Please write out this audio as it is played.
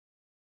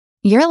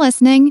You're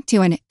listening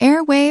to an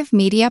Airwave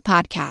Media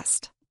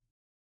Podcast.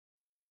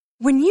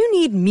 When you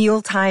need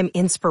mealtime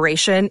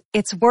inspiration,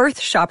 it's worth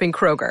shopping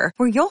Kroger,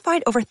 where you'll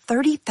find over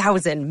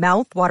 30,000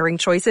 mouth-watering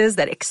choices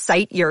that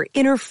excite your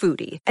inner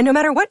foodie. And no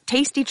matter what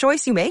tasty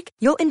choice you make,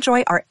 you'll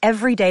enjoy our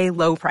everyday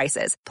low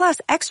prices, plus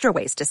extra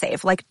ways to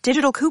save, like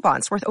digital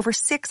coupons worth over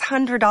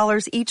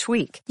 $600 each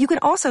week. You can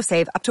also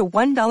save up to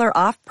 $1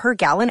 off per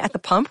gallon at the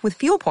pump with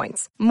fuel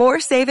points.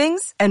 More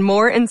savings and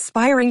more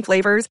inspiring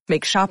flavors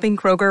make shopping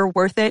Kroger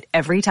worth it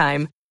every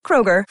time.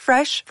 Kroger,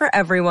 fresh for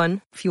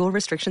everyone. Fuel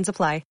restrictions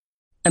apply.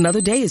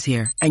 Another day is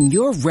here, and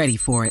you're ready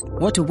for it.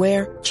 What to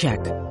wear? Check.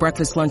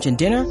 Breakfast, lunch, and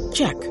dinner?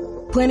 Check.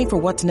 Planning for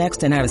what's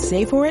next and how to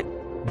save for it?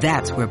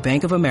 That's where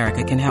Bank of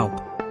America can help.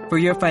 For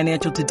your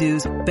financial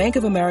to-dos, Bank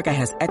of America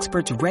has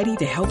experts ready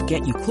to help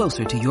get you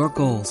closer to your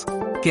goals.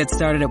 Get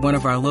started at one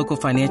of our local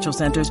financial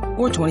centers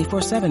or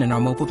 24/7 in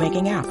our mobile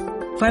banking app.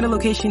 Find a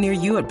location near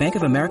you at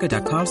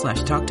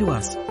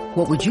bankofamerica.com/talktous.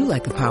 What would you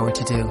like the power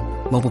to do?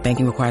 Mobile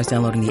banking requires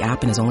downloading the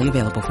app and is only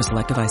available for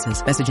select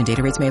devices. Message and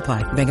data rates may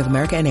apply. Bank of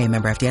America N.A.,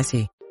 member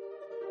FDIC.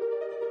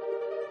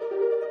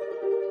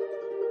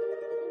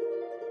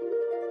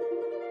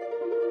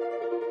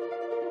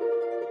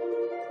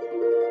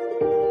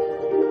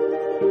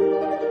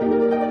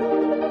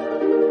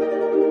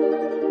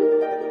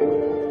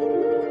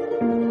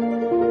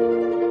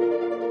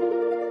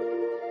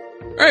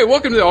 All right,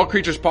 welcome to the All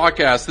Creatures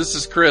Podcast. This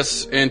is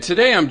Chris, and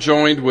today I'm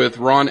joined with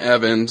Ron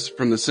Evans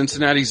from the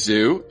Cincinnati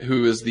Zoo,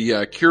 who is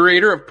the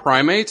curator of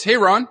primates. Hey,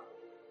 Ron.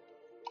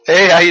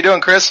 Hey, how you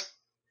doing, Chris?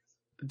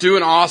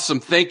 Doing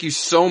awesome. Thank you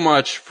so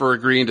much for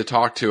agreeing to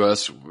talk to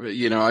us.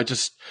 You know, I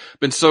just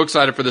been so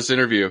excited for this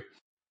interview.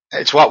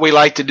 It's what we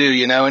like to do,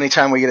 you know.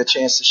 Anytime we get a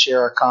chance to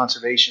share our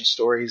conservation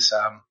stories,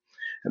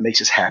 it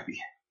makes us happy.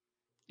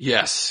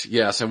 Yes,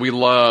 and we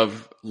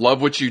love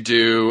what you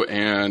do,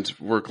 and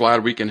we're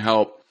glad we can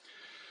help.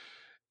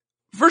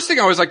 First thing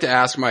I always like to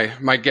ask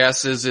my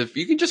guests is if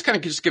you can just kind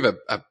of just give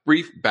a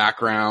brief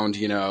background,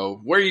 you know,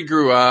 where you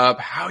grew up,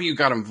 how you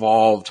got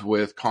involved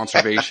with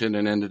conservation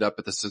and ended up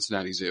at the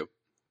Cincinnati Zoo.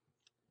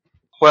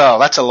 Well,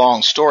 that's a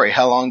long story.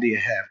 How long do you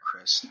have,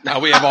 Chris? Now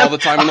we have all the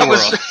time in the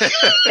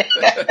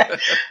world.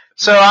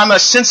 So I'm a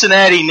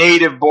Cincinnati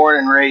native, born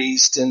and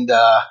raised, and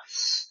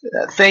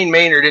Thane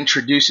Maynard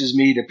introduces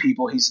me to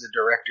people. He's the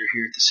director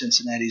here at the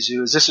Cincinnati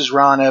Zoo. This is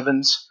Ron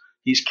Evans.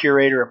 He's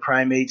curator of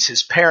primates.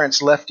 His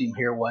parents left him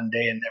here one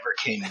day and never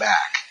came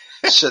back.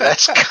 So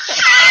that's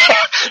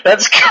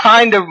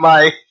kind of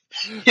my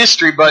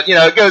history, but you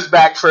know, it goes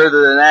back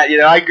further than that. You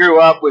know, I grew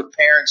up with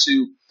parents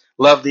who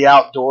loved the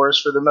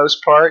outdoors for the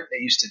most part. They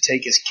used to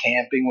take us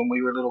camping when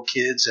we were little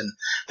kids, and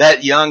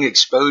that young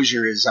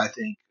exposure is, I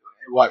think,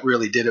 what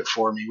really did it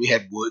for me. We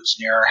had woods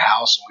near our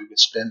house, and we would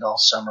spend all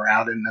summer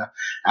out in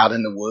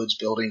the woods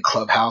building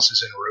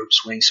clubhouses and rope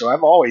swings. So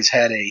I've always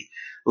had a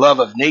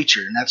love of nature,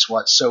 and that's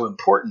what's so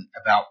important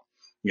about,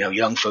 you know,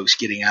 young folks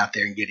getting out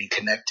there and getting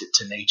connected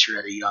to nature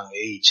at a young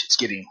age.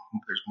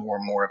 There's more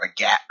and more of a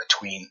gap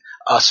between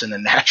us and the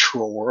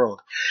natural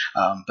world.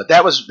 But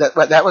that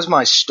was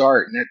my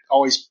start, and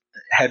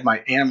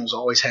animals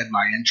always had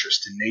my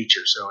interest in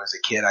nature. So as a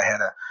kid, I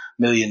had a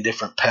million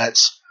different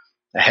pets.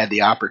 I had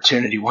the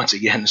opportunity once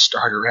again to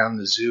start around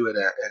the zoo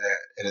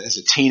as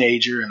a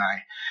teenager, and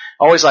I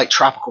always liked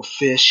tropical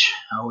fish.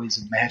 I always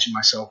imagined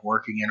myself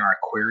working in our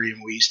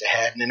aquarium we used to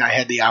have. And then I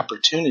had the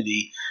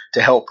opportunity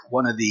to help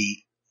one of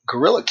the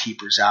gorilla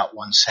keepers out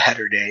one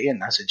Saturday.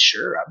 And I said,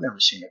 sure, I've never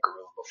seen a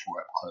gorilla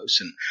before up close.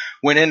 And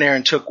went in there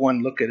and took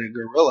one look at a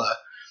gorilla.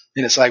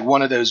 And it's like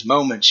one of those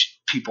moments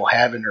people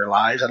have in their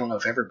lives. I don't know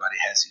if everybody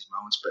has these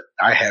moments, but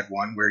I had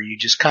one where you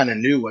just kind of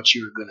knew what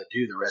you were going to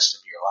do the rest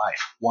of your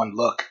life. One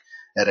look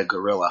at a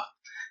gorilla.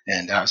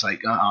 And I was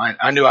like,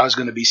 I knew I was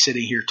going to be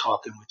sitting here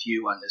talking with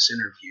you on this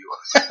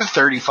interview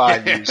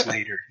 35 years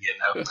later, you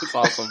know. That's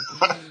awesome.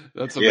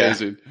 That's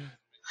amazing. Yeah.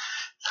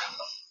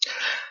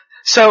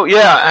 So,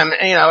 yeah,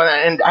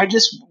 and I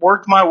just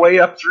worked my way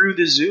up through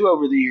the zoo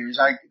over the years.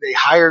 They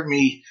hired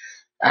me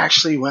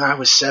actually when I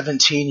was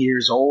 17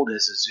 years old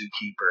as a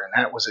zookeeper, and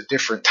that was a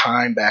different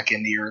time back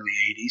in the early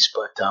 80s.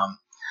 But,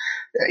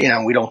 you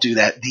know, we don't do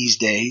that these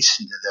days.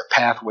 The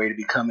pathway to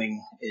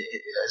becoming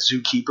a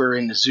zookeeper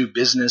in the zoo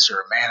business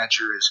or a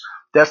manager is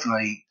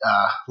definitely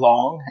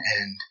long,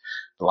 and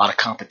a lot of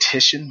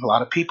competition. A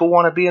lot of people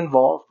want to be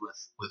involved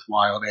with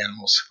wild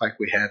animals like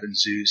we have in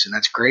zoos, and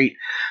that's great.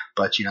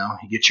 But, you know,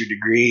 you get your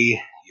degree,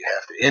 you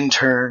have to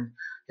intern,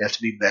 you have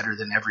to be better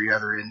than every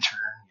other intern,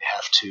 you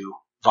have to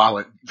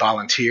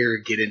volunteer,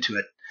 get into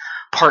a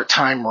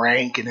part-time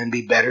rank, and then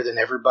be better than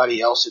everybody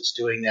else that's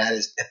doing that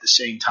at the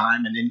same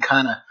time, and then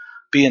kind of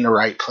be in the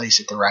right place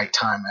at the right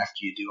time after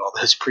you do all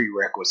those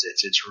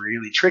prerequisites. It's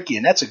really tricky,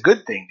 and that's a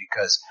good thing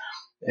because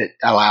it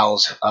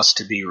allows us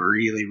to be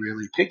really,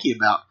 really picky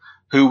about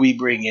who we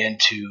bring in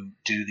to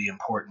do the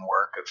important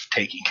work of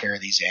taking care of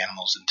these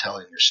animals and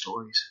telling their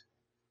stories.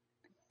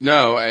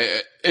 No,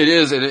 it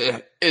is.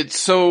 It's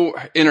so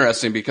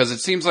interesting because it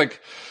seems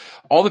like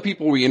all the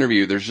people we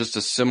interview, there's just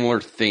a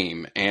similar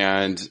theme.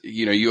 And,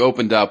 you know, you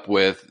opened up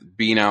with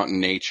being out in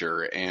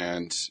nature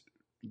and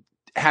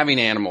having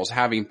animals,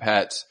 having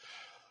pets,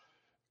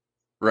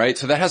 right?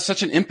 So that has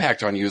such an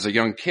impact on you as a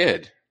young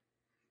kid.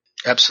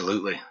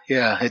 Absolutely.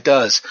 Yeah, it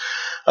does.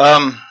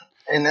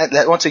 And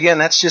that once again,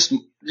 that's just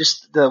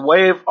the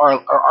way of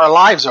our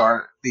lives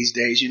are these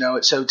days.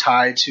 It's so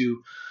tied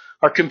to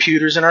our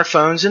computers and our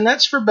phones, and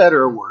that's for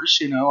better or worse.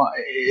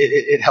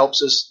 It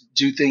helps us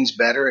do things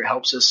better. It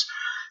helps us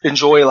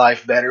enjoy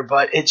life better,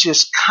 but it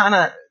just kind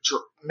of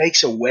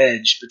makes a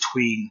wedge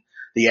between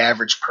the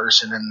average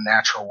person and the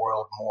natural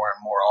world more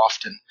and more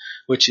often,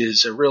 which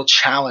is a real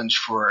challenge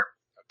for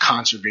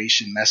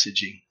conservation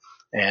messaging.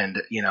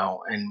 And,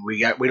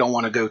 we don't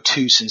want to go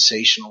too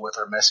sensational with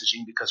our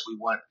messaging because we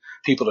want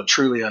people to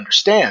truly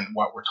understand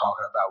what we're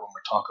talking about when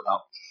we're talking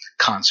about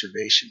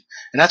conservation.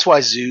 And that's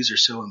why zoos are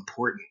so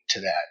important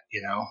to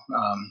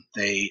that.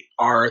 They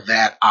are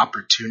that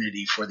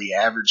opportunity for the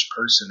average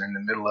person in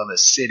the middle of a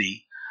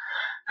city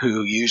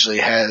who usually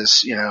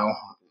has,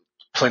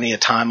 plenty of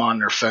time on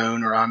their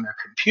phone or on their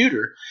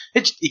computer.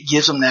 It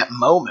gives them that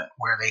moment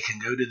where they can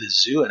go to the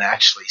zoo and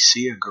actually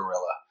see a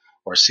gorilla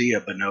or see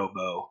a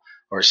bonobo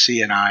or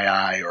see an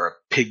ii or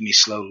a pygmy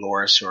slow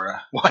loris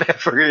or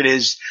whatever it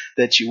is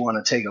that you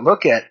want to take a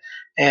look at,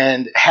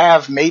 and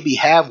maybe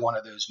have one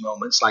of those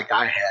moments like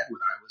I had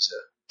when I was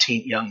a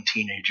young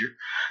teenager,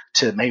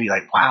 to maybe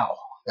like, wow,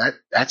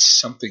 that's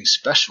something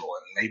special,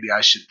 and maybe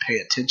I should pay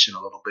attention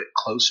a little bit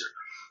closer.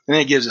 And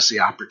it gives us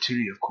the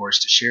opportunity, of course,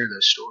 to share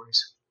those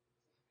stories.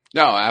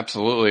 No,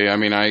 absolutely. I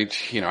mean, I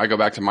go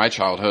back to my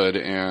childhood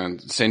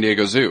and San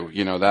Diego Zoo.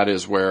 That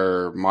is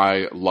where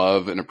my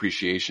love and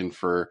appreciation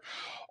for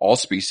all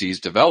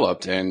species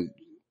developed. And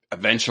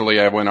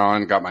eventually I went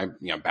on, got my,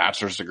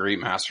 bachelor's degree,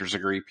 master's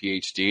degree,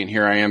 PhD. And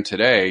here I am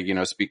today,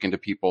 speaking to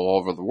people all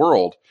over the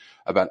world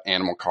about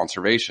animal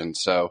conservation.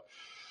 So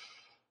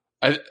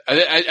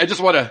I just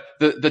want to,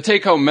 the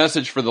take home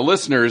message for the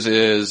listeners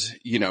is,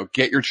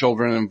 get your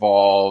children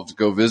involved,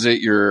 go visit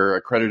your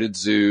accredited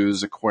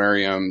zoos,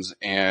 aquariums,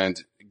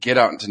 and get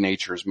out into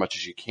nature as much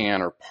as you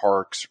can, or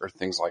parks or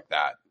things like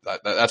that.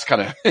 That's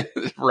kind of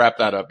wrap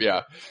that up.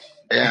 Yeah.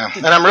 Yeah.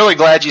 And I'm really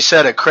glad you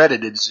said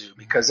accredited zoo,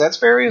 because that's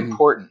very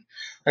important.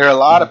 There are a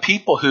lot of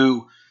people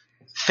who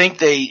think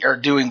they are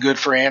doing good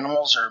for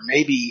animals, or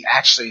maybe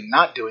actually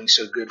not doing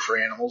so good for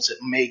animals, that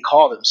may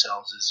call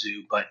themselves a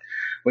zoo. But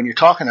when you're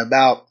talking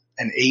about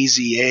an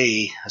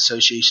AZA,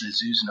 Association of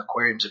Zoos and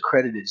Aquariums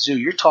accredited zoo,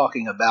 you're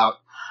talking about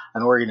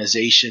an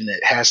organization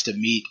that has to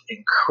meet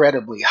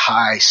incredibly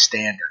high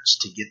standards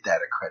to get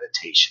that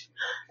accreditation.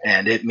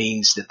 And it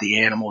means that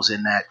the animals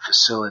in that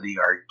facility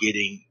are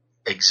getting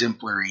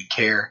exemplary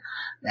care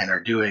and are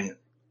doing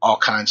all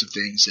kinds of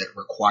things that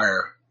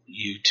require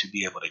you to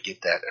be able to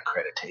get that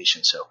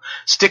accreditation. So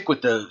stick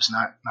with those,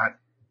 not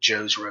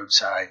Joe's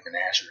Roadside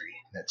Menagerie.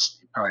 That's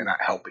probably not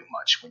helping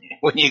much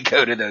when you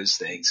go to those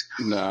things.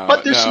 No,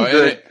 but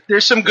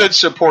there's some good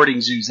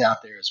supporting zoos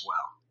out there as well.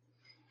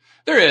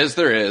 There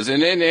is.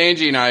 And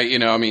Angie and I,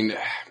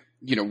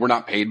 we're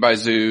not paid by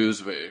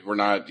zoos. We're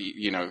not,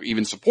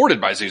 even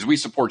supported by zoos. We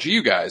support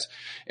you guys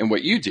and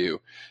what you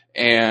do.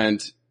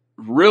 And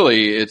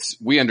really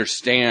we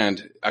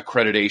understand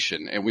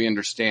accreditation, and we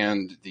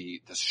understand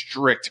the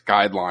strict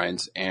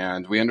guidelines,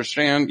 and we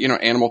understand,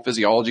 animal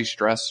physiology,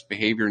 stress,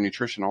 behavior,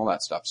 nutrition, all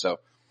that stuff. So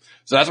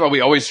that's why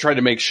we always try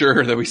to make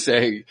sure that we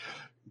say,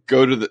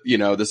 go to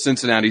the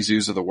Cincinnati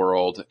zoos of the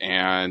world.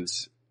 And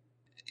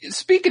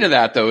speaking of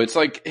that, though, it's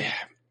like,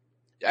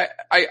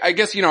 I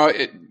guess,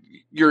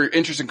 your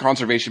interest in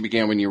conservation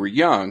began when you were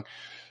young,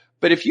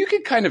 but if you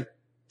could kind of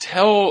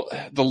tell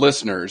the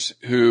listeners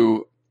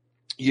who,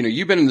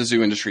 you've been in the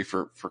zoo industry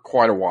for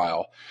quite a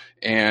while,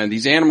 and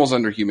these animals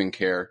under human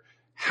care,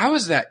 how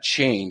has that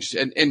changed?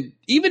 And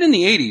even in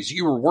the 80s,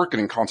 you were working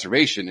in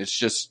conservation. It's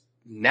just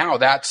now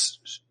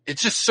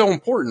it's just so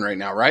important right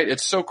now, right?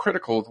 It's so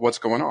critical with what's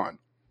going on.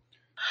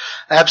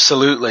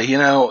 Absolutely.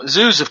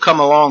 Zoos have come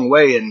a long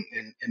way in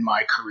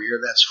my career,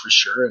 that's for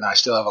sure. And I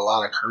still have a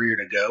lot of career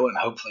to go, and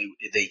hopefully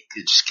it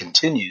just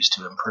continues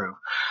to improve.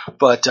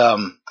 But,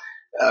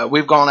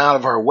 we've gone out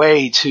of our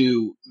way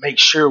to make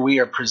sure we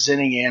are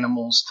presenting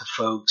animals to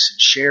folks and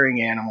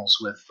sharing animals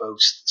with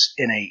folks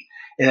in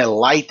a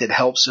light that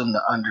helps them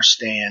to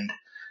understand,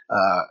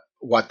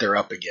 what they're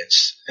up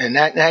against. And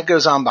that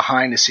goes on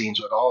behind the scenes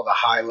with all the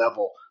high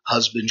level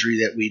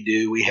husbandry that we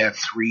do. We have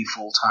 3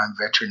 full-time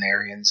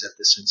veterinarians at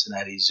the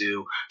Cincinnati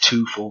Zoo,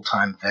 2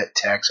 full-time vet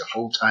techs, a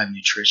full-time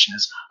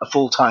nutritionist, a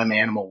full-time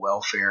animal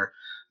welfare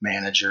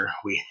manager.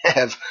 We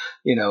have,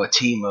 a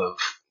team of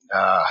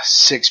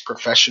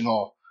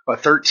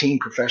 13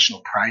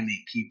 professional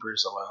primate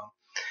keepers alone.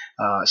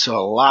 So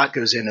a lot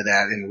goes into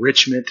that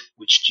enrichment,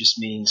 which just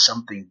means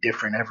something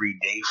different every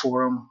day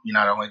for them.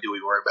 Not only do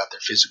we worry about their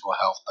physical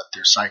health, but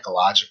their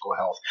psychological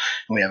health.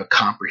 And we have a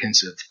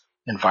comprehensive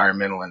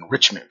environmental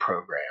enrichment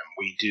program.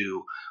 We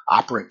do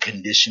operant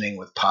conditioning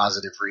with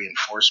positive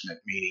reinforcement,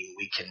 meaning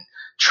we can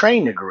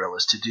train the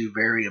gorillas to do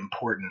very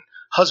important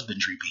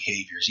husbandry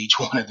behaviors. Each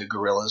one of the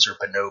gorillas or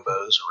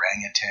bonobos,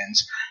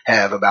 orangutans,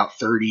 have about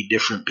 30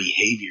 different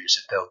behaviors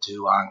that they'll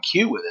do on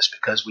cue with us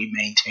because we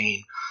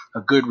maintain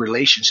a good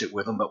relationship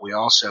with them, but we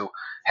also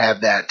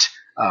have that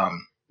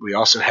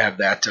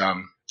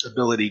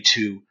ability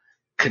to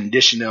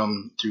condition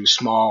them through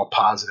small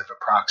positive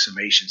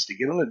approximations to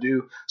get them to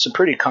do some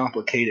pretty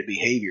complicated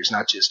behaviors,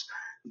 not just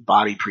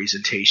body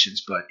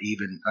presentations, but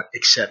even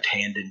accept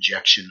hand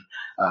injection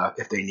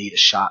if they need a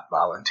shot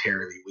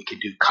voluntarily. We can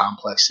do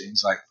complex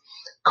things like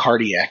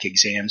cardiac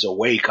exams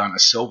awake on a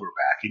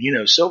silverback.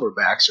 And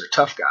silverbacks are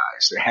tough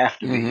guys. They have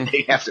to be. Mm-hmm.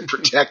 They have to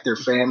protect their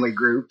family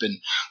group, and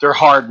they're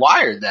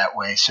hardwired that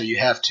way. So you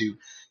have to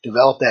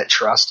develop that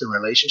trust and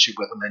relationship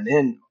with them. And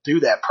then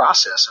through that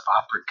process of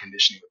operant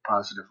conditioning with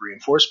positive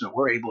reinforcement,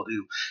 we're able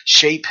to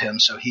shape him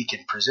so he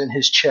can present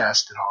his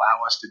chest and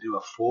allow us to do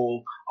a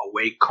full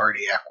awake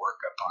cardiac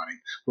workup on him.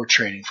 We're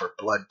training for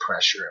blood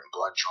pressure and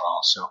blood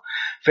draw. So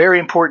very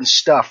important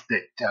stuff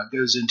that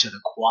goes into the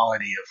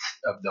quality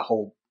of the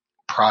whole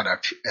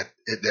product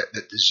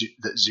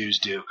that zoos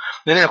do.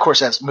 And then, of course,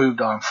 that's moved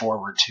on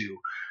forward to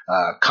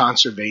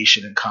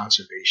conservation and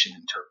conservation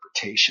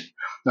interpretation.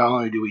 Not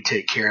only do we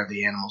take care of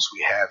the animals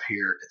we have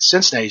here at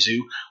Cincinnati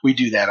Zoo, we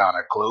do that on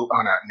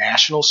a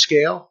national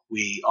scale.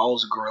 All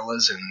the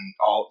gorillas and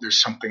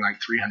there's something like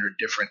 300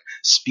 different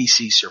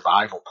species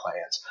survival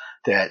plans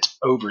that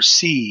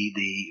oversee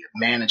the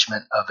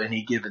management of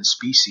any given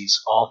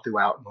species all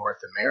throughout North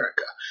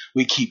America.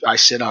 I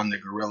sit on the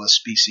Gorilla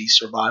Species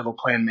Survival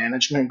Plan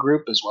Management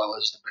Group as well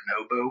as the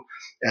Bonobo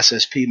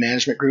SSP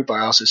Management Group. I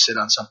also sit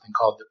on something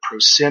called the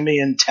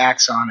Prosimian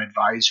Taxon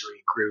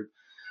Advisory Group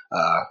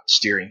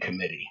Steering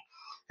Committee.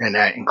 And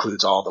that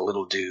includes all the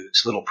little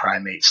dudes, little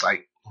primates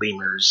like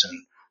lemurs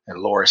and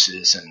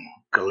lorises and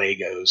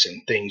galagos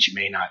and things you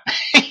may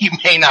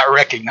not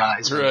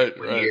recognize right.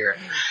 here,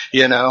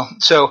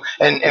 So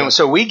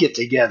so we get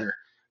together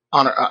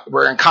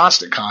we're in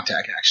constant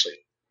contact actually,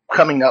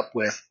 coming up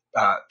with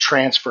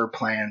transfer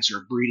plans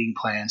or breeding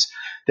plans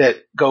that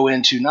go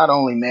into not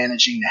only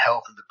managing the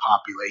health of the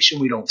population.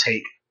 We don't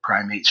take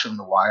primates from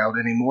the wild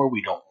anymore.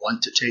 We don't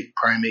want to take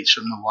primates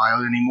from the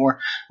wild anymore.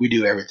 We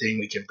do everything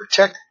we can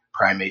protect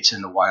primates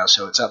in the wild.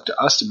 So it's up to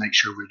us to make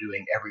sure we're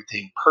doing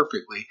everything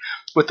perfectly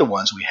with the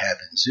ones we have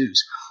in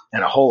zoos.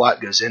 And a whole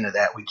lot goes into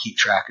that. We keep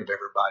track of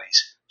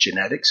everybody's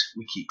genetics.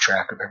 We keep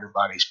track of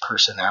everybody's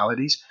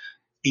personalities.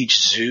 Each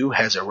zoo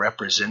has a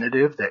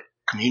representative that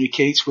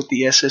communicates with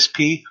the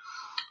SSP.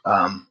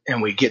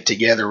 And we get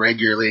together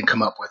regularly and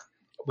come up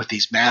with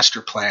these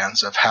master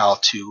plans of how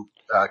to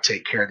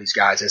take care of these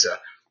guys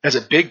as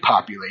a big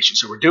population.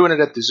 So we're doing it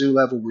at the zoo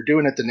level, we're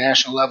doing it at the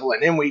national level,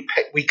 and then we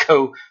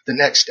go the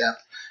next step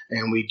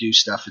and we do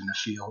stuff in the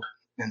field.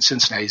 And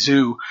Cincinnati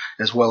Zoo,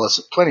 as well as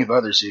plenty of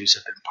other zoos,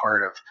 have been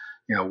part of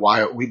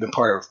we've been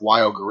part of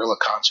wild gorilla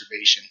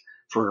conservation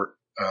for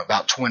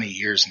about 20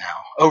 years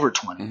now, over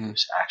 20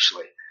 years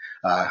actually.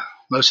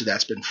 Most of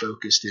that's been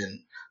focused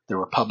in the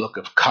Republic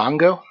of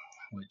Congo,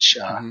 which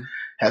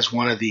has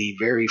one of the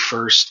very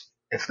first,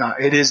 if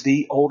not, it is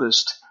the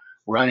oldest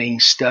running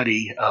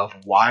study of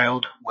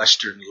wild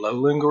western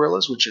lowland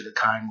gorillas, which are the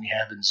kind we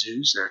have in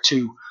zoos. There are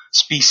two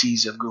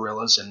species of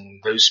gorillas,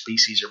 and those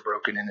species are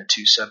broken into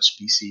two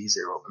subspecies.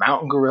 There are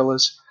mountain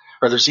gorillas,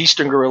 or there's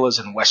eastern gorillas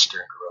and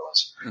western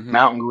gorillas.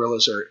 Mountain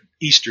gorillas are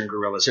eastern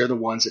gorillas. They're the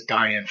ones that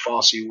Diane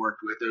Fossey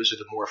worked with. Those are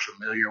the more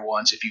familiar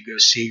ones. If you go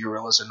see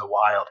gorillas in the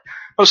wild,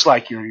 most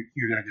likely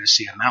you're going to go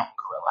see a mountain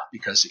gorilla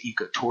because the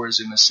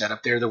ecotourism is set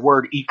up there. The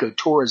word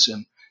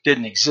ecotourism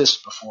didn't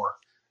exist before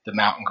the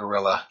mountain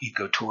gorilla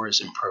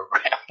ecotourism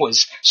program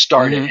was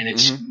started, and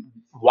it's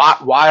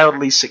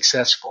wildly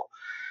successful.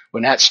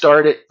 When that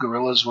started,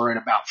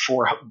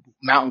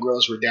 mountain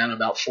gorillas were down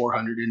about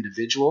 400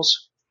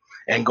 individuals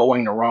and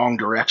going the wrong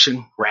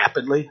direction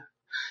rapidly.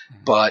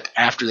 But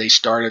after they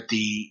started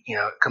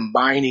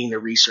combining the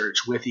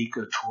research with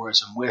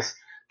ecotourism, with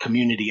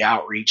community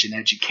outreach and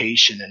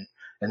education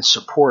and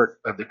support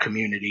of the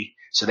community,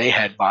 so they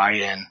had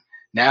buy-in.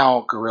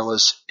 Now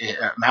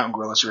mountain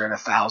gorillas are at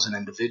 1,000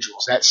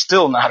 individuals. That's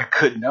still not a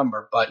good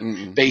number, but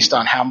based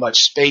on how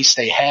much space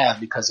they have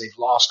because they've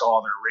lost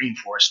all their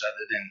rainforest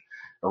other than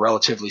a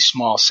relatively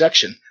small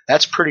section,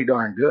 that's pretty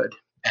darn good.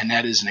 And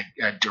that is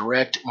a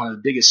direct, one of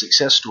the biggest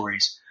success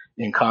stories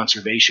in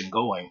conservation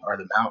going are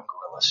the mountain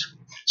gorillas.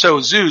 So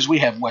zoos, we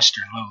have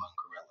western lowland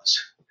gorillas.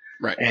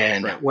 Right.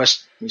 And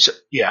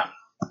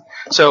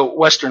So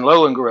western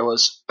lowland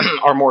gorillas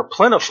are more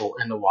plentiful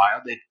in the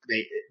wild.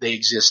 They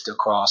exist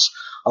across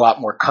a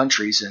lot more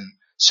countries in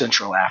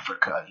Central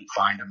Africa. You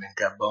find them in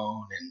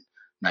Gabon and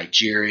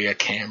Nigeria,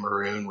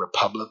 Cameroon,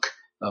 Republic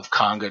of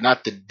Congo,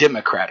 not the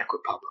Democratic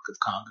Republic of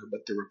Congo,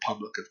 but the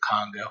Republic of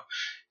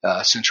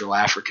Congo, Central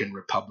African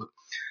Republic.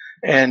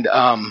 And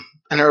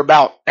and they're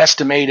about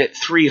estimated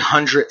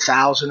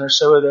 300,000 or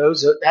so of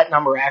those. That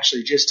number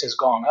actually just has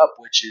gone up,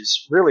 which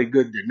is really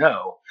good to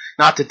know.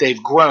 Not that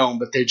they've grown,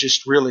 but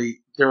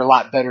they're a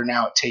lot better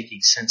now at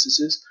taking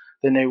censuses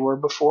than they were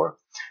before.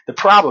 The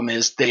problem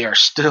is they are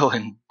still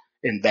in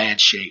bad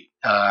shape,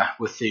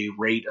 with the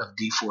rate of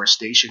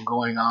deforestation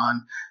going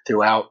on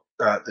throughout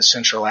the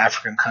Central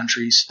African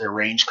countries, their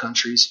range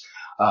countries,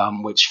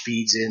 which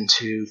feeds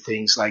into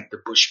things like the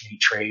bushmeat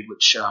trade,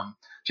 which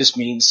just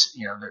means,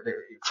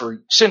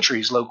 for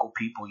centuries, local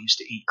people used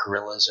to eat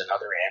gorillas and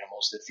other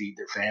animals that feed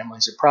their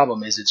families. The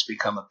problem is it's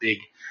become a big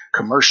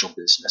commercial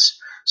business.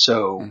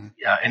 So,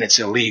 and it's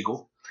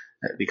illegal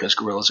because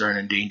gorillas are an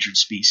endangered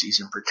species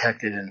and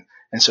protected.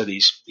 And so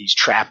these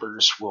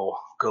trappers will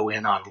go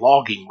in on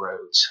logging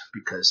roads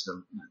because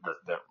the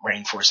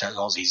rainforest has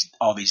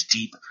all these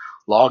deep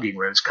logging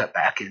roads cut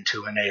back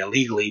into, and they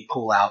illegally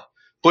pull out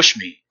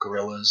bushmeat,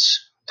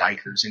 gorillas,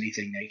 duikers,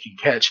 anything they can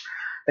catch,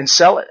 and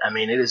sell it. I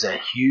mean, it is a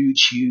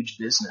huge, huge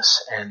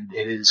business, and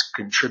it is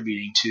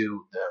contributing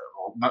to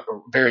the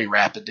very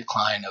rapid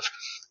decline of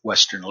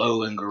western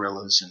lowland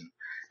gorillas and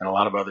a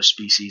lot of other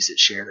species that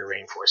share the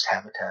rainforest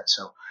habitat.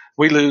 So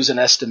we lose an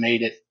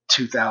estimated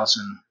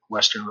 2,000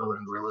 western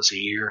lowland gorillas a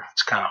year.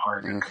 It's kind of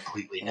hard to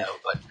completely know,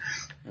 but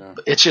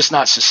it's just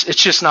not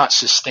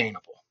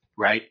sustainable,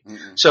 right?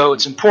 So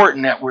it's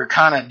important that we're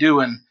kind of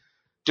doing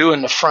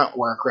the front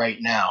work right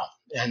now.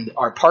 And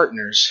our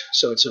partners,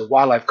 so it's a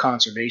Wildlife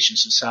Conservation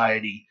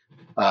Society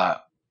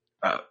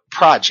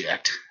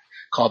project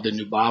called the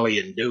Nubali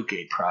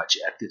Ndoke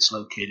Project. It's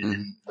located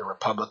in the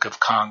Republic of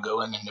Congo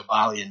in the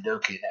Nubali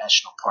Ndoke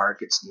National Park.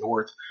 It's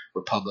North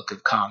Republic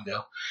of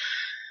Congo.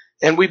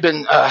 And we've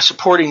been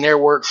supporting their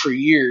work for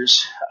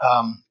years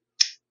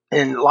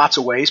in lots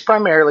of ways.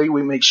 Primarily,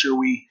 we make sure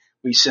we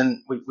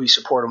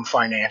support them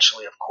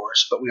financially, of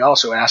course, but we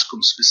also ask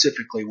them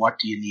specifically, what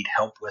do you need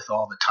help with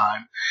all the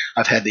time?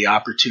 I've had the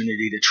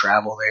opportunity to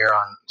travel there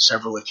on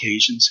several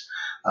occasions,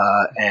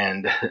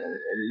 and a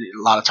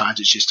lot of times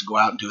it's just to go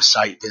out and do a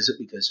site visit,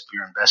 because if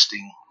you're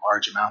investing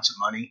large amounts of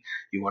money,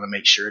 you want to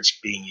make sure it's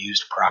being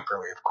used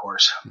properly, of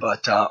course.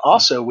 But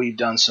also we've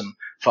done some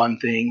fun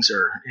things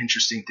or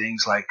interesting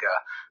things like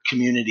a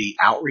community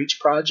outreach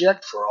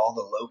project for all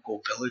the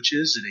local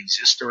villages that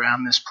exist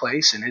around this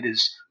place, and it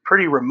is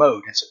pretty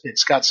remote.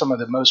 It's got some of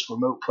the most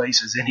remote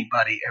places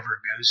anybody ever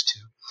goes to.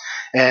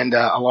 And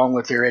along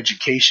with their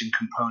education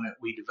component,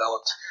 we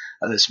developed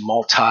this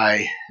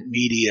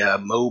multimedia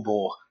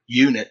mobile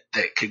unit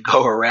that could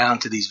go around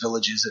to these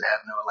villages that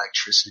have no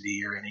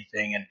electricity or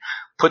anything, and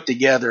put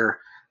together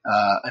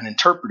an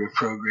interpretive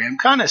program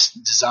kind of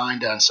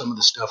designed on some of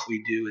the stuff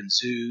we do in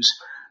zoos,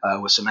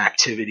 with some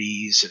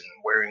activities and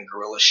wearing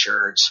gorilla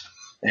shirts,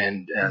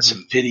 and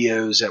some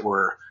videos that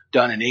were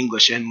done in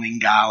English and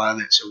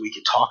Lingala, so we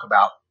could talk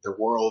about the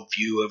world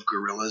view of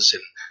gorillas,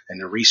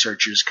 and the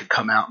researchers could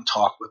come out and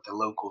talk with the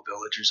local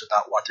villagers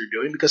about what they're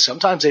doing, because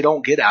sometimes they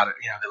don't get out,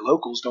 the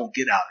locals don't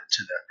get out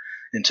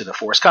into the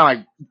forest. Kind of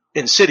like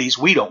in cities,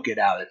 we don't get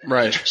out in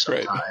nature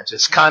sometimes. Right.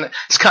 It's kind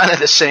of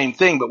the same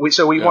thing, but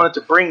we wanted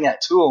to bring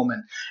that to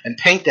them and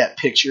paint that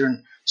picture,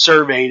 and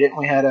surveyed it, and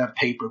we had a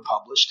paper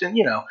published, and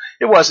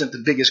it wasn't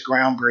the biggest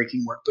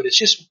groundbreaking work, but it's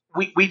just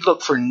we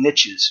look for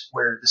niches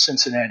where the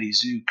Cincinnati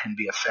Zoo can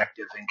be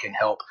effective and can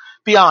help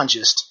beyond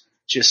just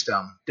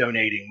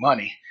donating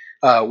money.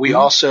 We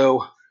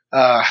also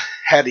I've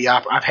had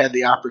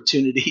the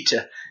opportunity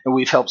to, and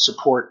we've helped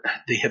support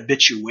the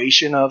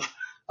habituation of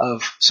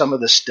some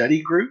of the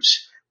study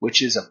groups,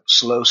 which is a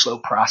slow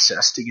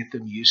process to get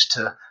them used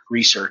to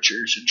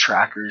researchers and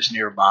trackers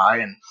nearby.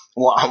 And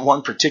on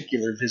one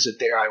particular visit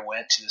there, I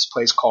went to this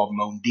place called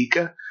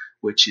Mondika,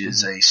 which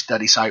is a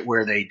study site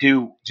where they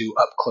do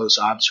up-close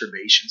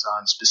observations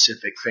on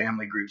specific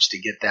family groups to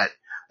get that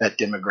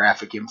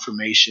demographic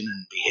information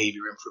and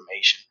behavior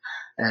information.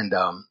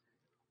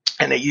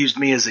 And they used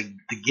me as a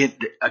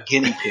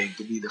guinea pig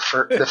to be the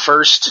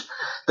first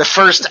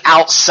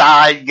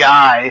outside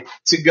guy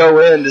to go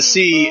in to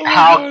see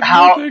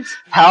how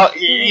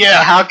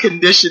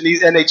conditioned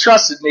these, and they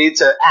trusted me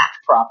to act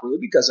properly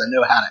because I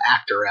know how to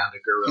act around a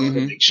gorilla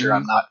to make sure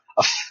I'm not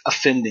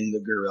offending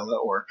the gorilla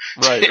or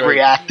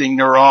reacting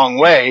the wrong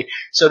way.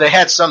 So they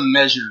had some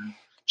measured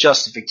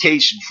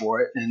justification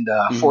for it, and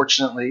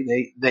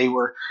fortunately they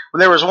were. Well,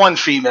 there was one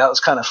female. It was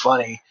kind of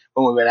funny.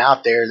 When we went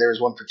out there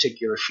was one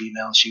particular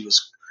female, and she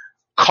was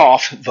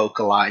cough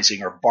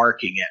vocalizing or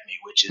barking at me,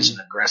 which is an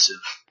aggressive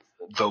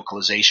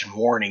vocalization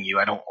warning you,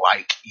 I don't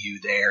like you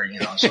there,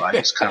 so I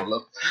just kind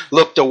of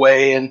looked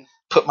away and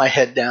put my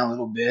head down a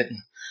little bit, and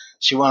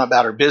she went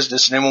about her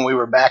business. And then when we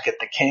were back at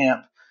the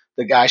camp,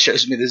 the guy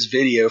shows me this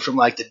video from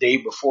like the day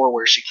before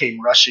where she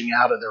came rushing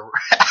out of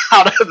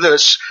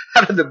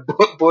the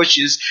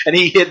bushes, and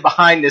he hid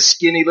behind this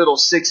skinny little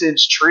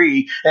 6-inch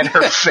tree, and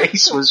her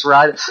face was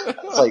right. I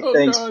was like,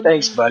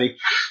 thanks, buddy.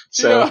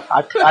 So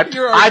I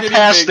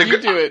passed the.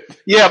 You do it.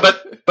 Yeah,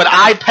 but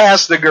I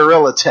passed the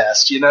gorilla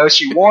test.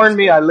 She warned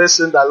me. I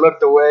listened. I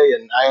looked away,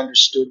 and I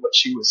understood what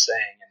she was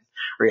saying and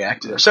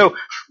reacted. So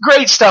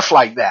great stuff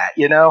like that.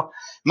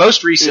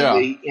 most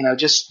recently,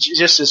 just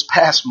this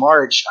past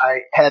March,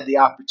 I had the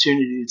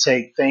opportunity to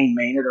take Thane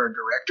Maynard, our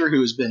director,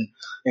 who has been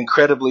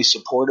incredibly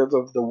supportive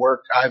of the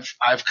work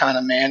I've kind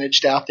of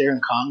managed out there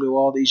in Congo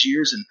all these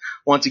years, and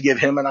want to give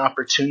him an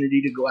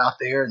opportunity to go out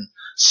there and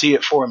see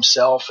it for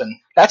himself. And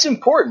that's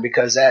important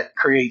because that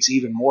creates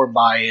even more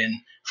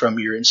buy-in from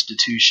your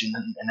institution,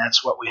 and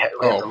that's what we have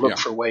to look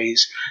for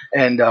ways.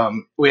 And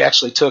we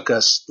actually took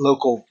a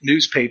local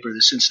newspaper,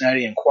 the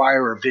Cincinnati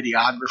Enquirer, a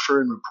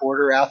videographer and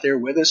reporter out there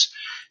with us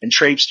and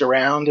traipsed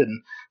around.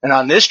 And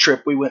on this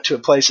trip, we went to a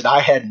place that I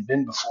hadn't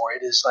been before.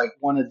 It is like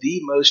one of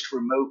the most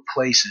remote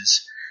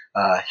places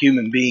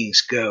human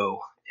beings go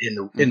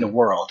in the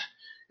world.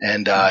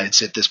 And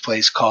it's at this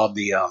place called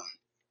the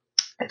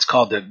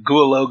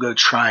Gualogo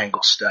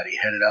Triangle Study,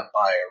 headed up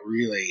by a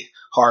really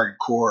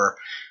hardcore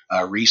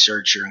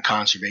researcher and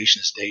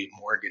conservationist, Dave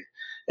Morgan.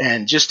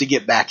 And just to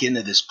get back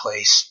into this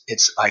place,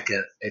 it's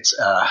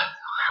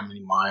how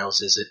many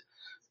miles is it?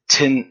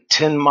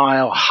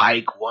 10-mile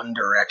hike one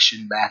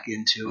direction back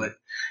into it.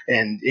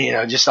 And,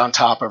 just on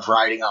top of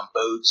riding on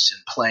boats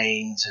and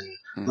planes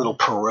and little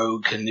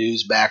pirogue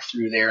canoes back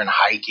through there and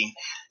hiking.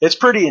 It's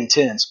pretty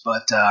intense,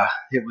 but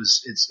it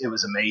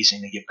was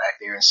amazing to get back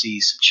there and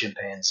see some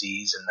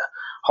chimpanzees and the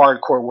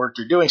hardcore work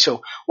they're doing.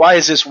 So why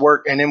is this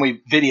work? And then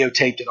we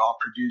videotaped it all,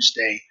 produced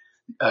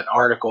an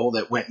article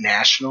that went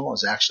national. It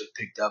was actually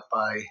picked up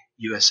by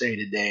USA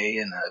Today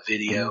and a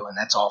video, and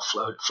that's all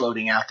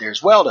floating out there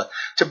as well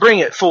to bring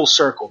it full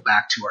circle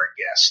back to our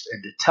guests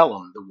and to tell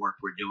them the work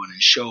we're doing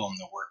and show them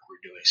the work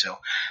we're doing. So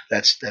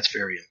that's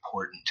very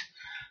important.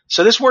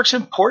 So this work's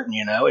important,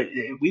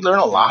 we learn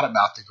a lot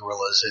about the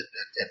gorillas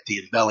at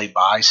the Mbele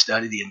Bai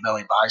study. The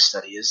Mbele Bai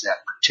study is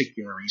that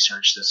particular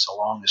research that's the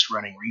longest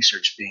running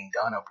research being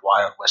done of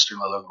wild western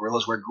lowland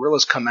gorillas, where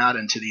gorillas come out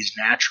into these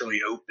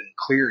naturally open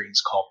clearings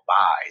called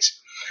bais.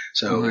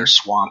 So they're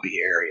swampy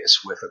areas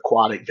with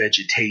aquatic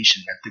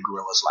vegetation that the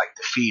gorillas like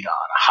to feed on.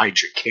 A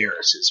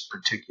hydrocharis is a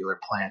particular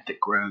plant that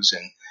grows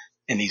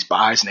in these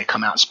bais, and they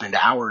come out and spend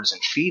hours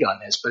and feed on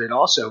this. But it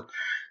also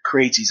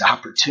creates these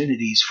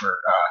opportunities for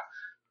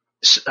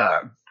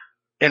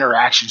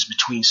interactions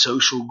between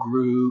social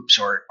groups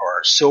or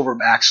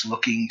silverbacks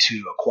looking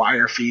to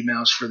acquire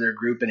females for their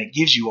group. And it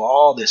gives you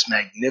all this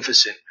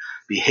magnificent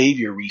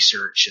behavior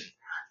research,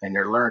 and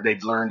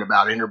they've learned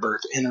about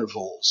interbirth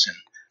intervals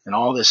and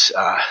all this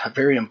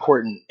very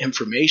important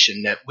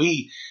information that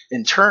we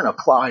in turn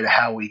apply to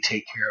how we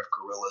take care of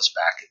gorillas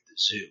back at the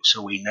zoo.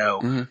 So we know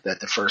that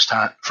the first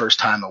time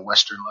a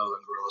western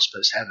lowland gorilla is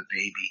supposed to have a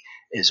baby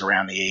is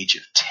around the age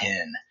of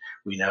 10.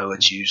 We know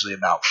it's usually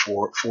about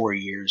four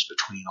years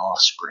between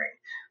offspring.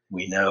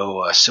 We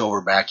know a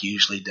silverback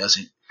usually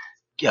doesn't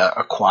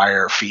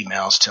acquire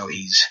females till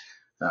he's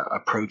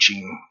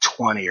approaching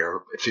 20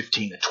 or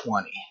 15 to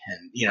 20.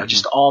 And,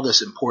 just all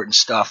this important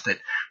stuff that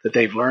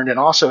they've learned. And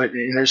also,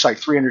 and there's like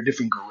 300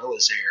 different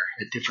gorillas there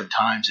at different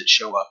times that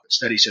show up and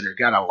study. So they've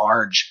got a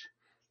large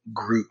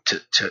group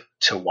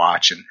to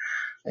watch and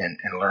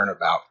learn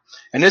about.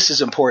 And this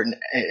is important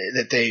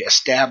that they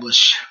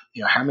establish,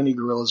 how many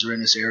gorillas are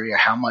in this area,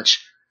 how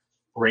much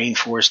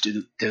rainforest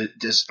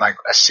does like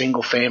a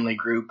single family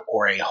group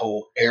or a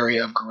whole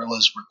area of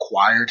gorillas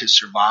require to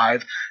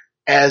survive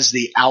as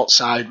the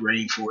outside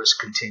rainforest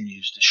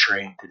continues to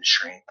shrink and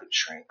shrink and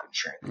shrink and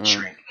shrink and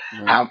shrink.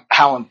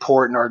 How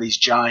important are these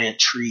giant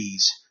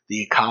trees,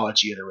 the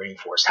ecology of the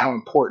rainforest? How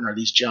important are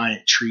these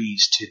giant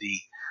trees to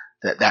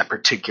that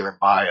particular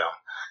biome?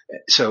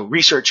 So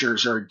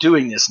researchers are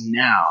doing this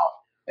now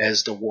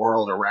as the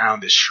world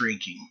around is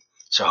shrinking.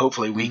 So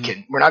hopefully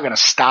we're not going to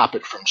stop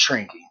it from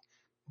shrinking,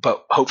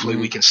 but hopefully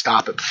we can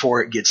stop it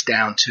before it gets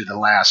down to the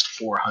last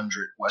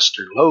 400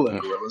 western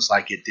lowland gorillas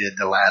like it did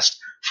the last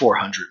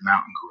 400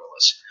 mountain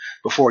gorillas.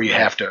 Before you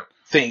have to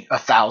think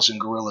 1,000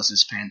 gorillas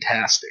is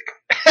fantastic.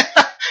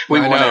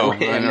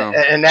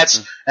 And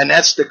that's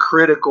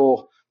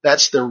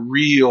the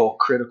real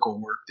critical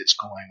work that's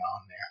going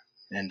on there.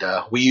 And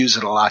we use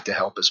it a lot to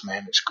help us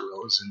manage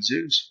gorillas in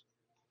zoos.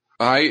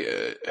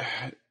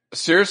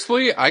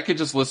 Seriously, I could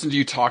just listen to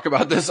you talk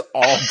about this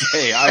all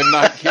day. I'm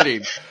not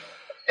kidding.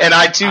 And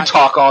I do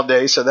talk all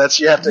day, so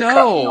you have to cut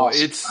me off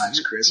sometimes,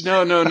 Chris.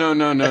 No.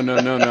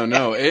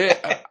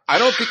 I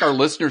don't think our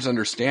listeners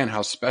understand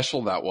how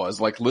special that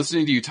was. Like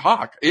listening to you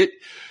talk.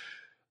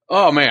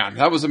 Oh man,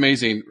 that was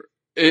amazing.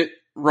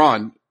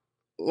 Ron,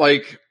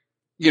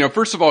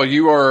 first of all,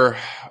 you are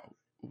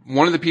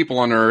one of the people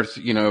on Earth,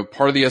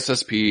 part of the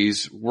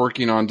SSPs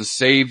working on to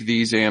save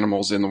these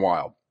animals in the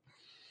wild.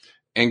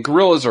 And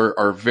gorillas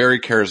are very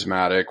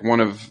charismatic, one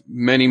of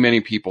many, many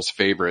people's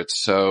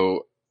favorites.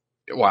 So,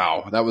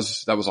 wow, that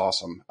was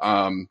awesome.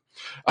 I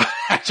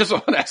just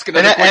want to ask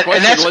another quick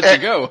question to let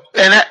you go.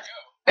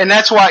 And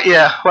that's why,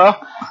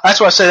 that's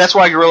why I say that's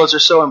why gorillas are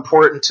so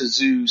important to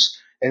zoos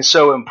and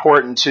so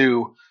important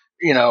to,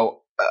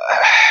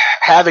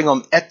 having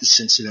them at the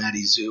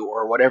Cincinnati Zoo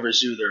or whatever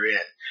zoo they're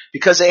in,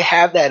 because they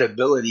have that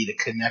ability to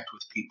connect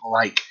with people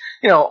like,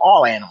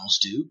 all animals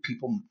do.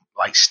 People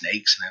like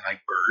snakes and they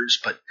like birds,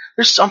 but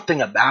there's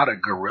something about a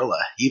gorilla,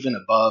 even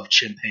above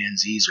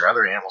chimpanzees or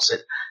other animals,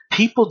 that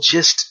people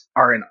just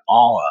are in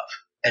awe of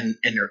and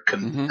are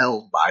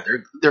compelled by.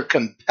 They're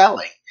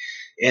compelling,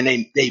 and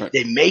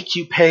they make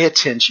you pay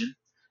attention,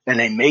 and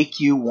they make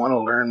you want to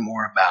learn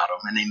more about them,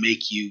 and they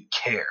make you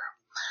care.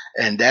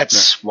 And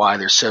that's why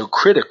they're so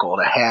critical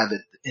to have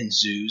it in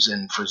zoos,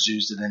 and for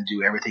zoos to then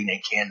do everything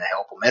they can to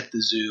help them at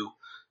the zoo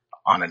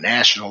on a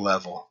national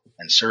level,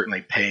 and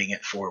certainly paying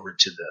it forward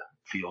to the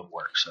field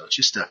work. So it's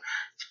just a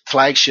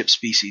flagship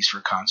species for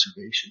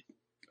conservation.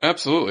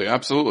 Absolutely.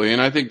 Absolutely.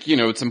 And I think,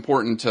 it's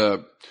important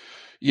to,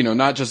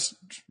 not just,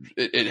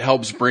 it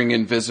helps bring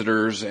in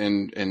visitors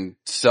and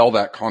sell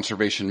that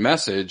conservation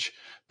message,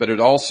 but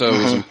it also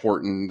is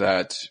important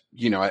that,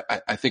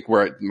 I think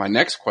where my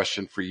next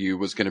question for you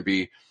was going to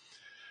be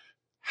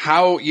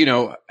how,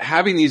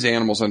 having these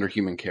animals under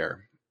human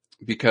care,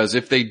 because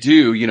if they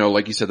do,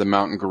 like you said, the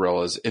mountain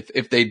gorillas,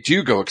 if they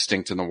do go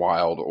extinct in the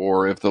wild,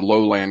 or if the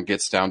lowland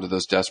gets down to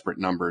those desperate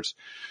numbers,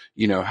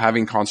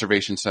 having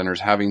conservation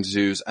centers, having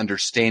zoos,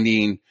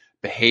 understanding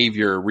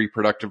behavior,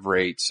 reproductive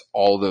rates,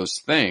 all those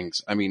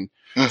things. I mean,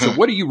 so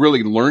what are you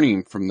really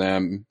learning from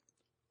them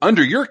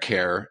under your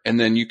care? And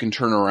then you can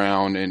turn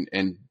around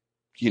and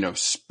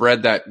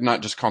spread that,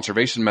 not just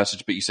conservation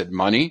message, but you said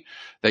money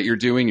that you're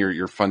doing,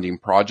 you're funding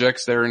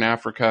projects there in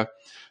Africa.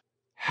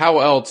 How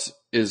else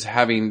is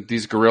having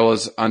these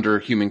gorillas under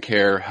human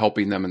care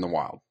helping them in the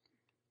wild?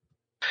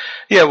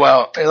 Yeah,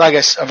 well, like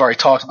I've already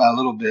talked about a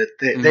little bit,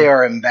 they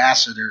are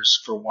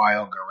ambassadors for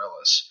wild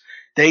gorillas.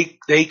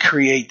 They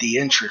create the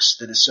interest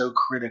that is so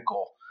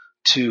critical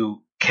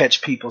to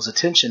catch people's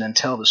attention and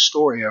tell the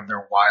story of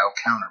their wild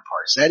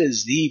counterparts. That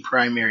is the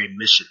primary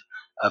mission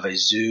of a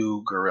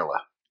zoo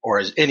gorilla, or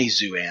as any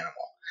zoo animal.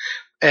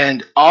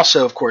 And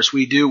also, of course,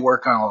 we do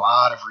work on a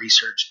lot of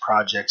research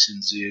projects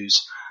in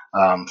zoos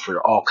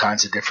for all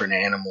kinds of different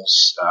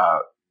animals.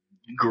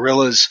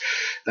 Gorillas,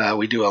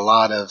 we do a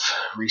lot of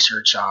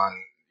research on,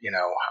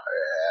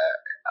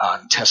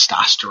 on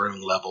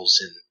testosterone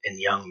levels in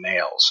young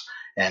males,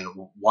 and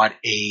what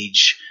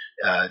age.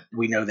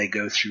 We know they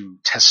go through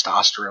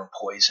testosterone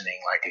poisoning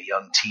like a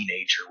young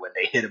teenager when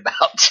they hit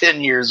about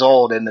 10 years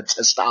old, and the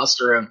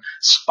testosterone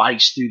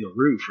spikes through the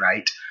roof,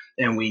 right?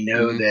 And we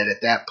know that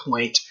at that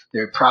point,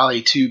 they're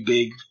probably too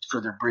big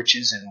for their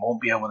britches and won't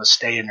be able to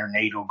stay in their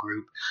natal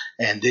group.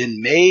 And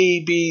then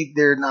maybe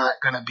they're not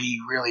going to be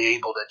really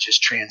able to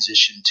just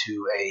transition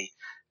to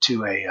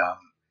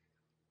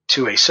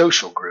a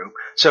social group.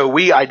 So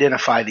we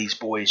identify these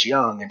boys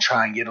young and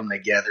try and get them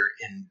together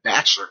in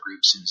bachelor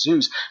groups in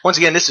zoos. Once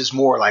again, this is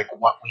more like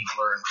what we've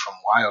learned from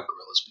wild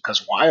gorillas,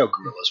 because wild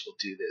gorillas will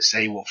do this.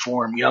 They will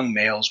form, young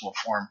males will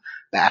form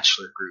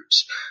bachelor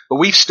groups. But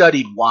we've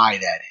studied why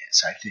that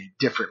is, I think,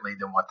 differently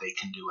than what they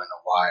can do in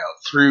the wild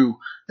through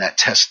that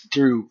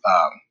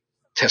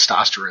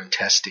testosterone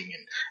testing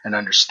and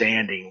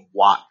understanding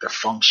what the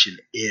function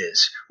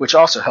is, which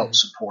also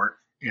helps support,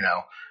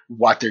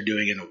 what they're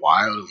doing in the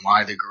wild and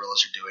why the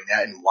gorillas are doing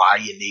that and why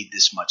you need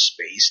this much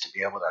space to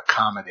be able to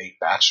accommodate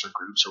bachelor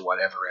groups or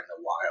whatever in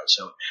the wild.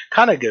 So it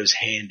kind of goes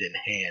hand in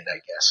hand, I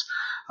guess.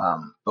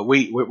 But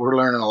we're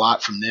learning a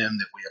lot from them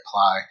that we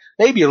apply,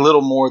 maybe a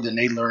little more than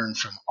they learn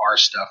from our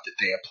stuff that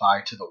they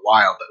apply to the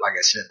wild. But like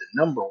I said,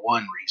 the number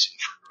one reason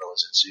for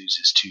gorillas in zoos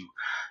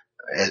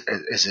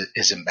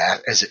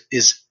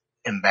is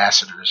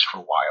ambassadors for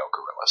wild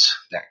gorillas.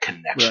 That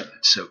connection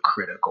is so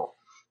critical.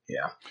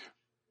 Yeah.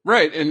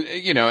 Right. And,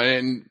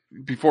 and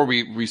before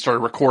we started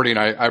recording,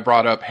 I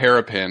brought up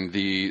Hairpin,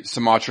 the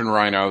Sumatran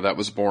rhino that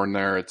was born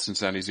there at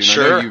Cincinnati Zoo.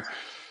 Sure. I know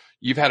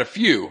you've had a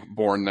few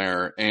born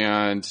there,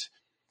 and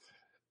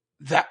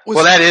that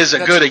is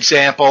a good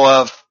example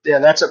of,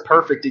 that's a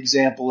perfect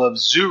example of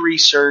zoo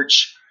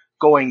research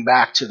going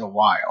back to the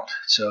wild.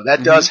 So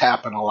that does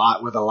happen a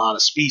lot with a lot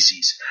of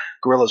species.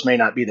 Gorillas may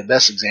not be the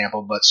best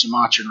example, but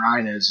Sumatran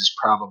rhinos is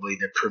probably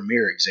the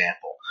premier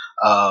example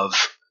of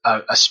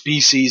a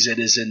species that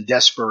is in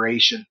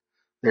desperation.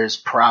 There's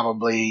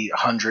probably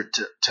 100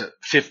 to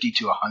 50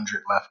 to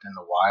 100 left in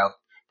the wild,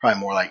 probably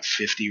more like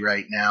 50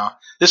 right now.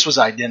 This was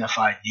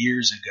identified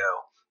years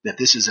ago that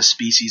this is a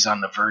species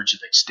on the verge of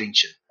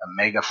extinction, a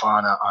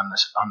megafauna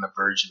on the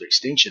verge of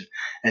extinction.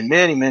 And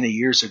many, many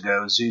years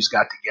ago, zoos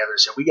got together and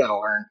said, we got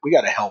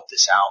to help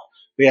this out.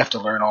 We have to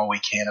learn all we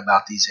can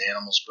about these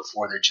animals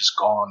before they're just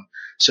gone.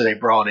 So they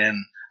brought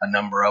in a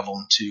number of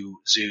them to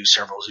zoos,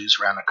 several zoos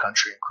around the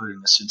country,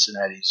 including the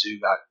Cincinnati Zoo,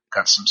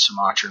 got some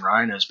Sumatran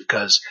rhinos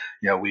because,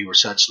 we were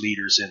such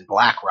leaders in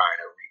black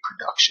rhino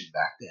reproduction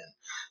back then.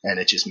 And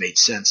it just made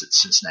sense that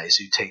Cincinnati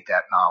Zoo take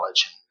that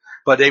knowledge.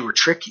 But they were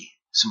tricky.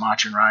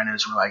 Sumatran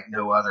rhinos were like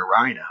no other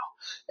rhino,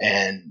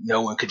 and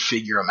no one could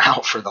figure them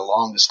out for the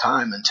longest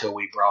time until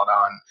we brought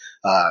on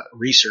a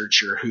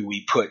researcher who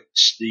we put,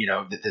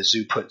 that the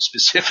zoo put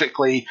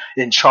specifically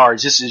in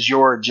charge. This is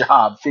your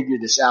job. Figure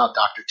this out.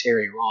 Dr.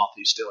 Terry Roth,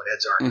 who still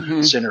heads our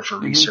Center for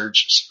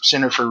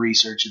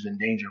Research of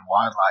Endangered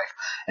Wildlife.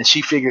 And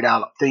she figured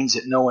out things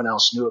that no one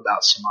else knew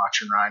about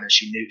Sumatran rhinos.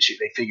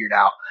 They figured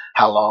out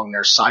how long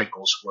their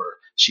cycles were.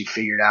 She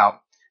figured out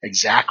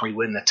exactly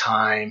when the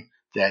time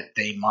that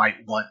they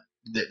might want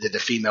that the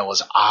female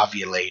was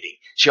ovulating.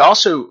 She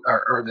also,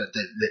 or that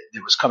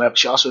it was coming up.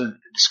 She also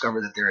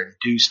discovered that they're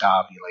induced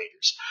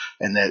ovulators,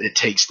 and that it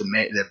takes the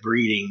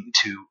breeding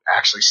to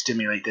actually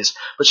stimulate this.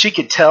 But she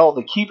could tell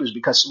the keepers,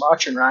 because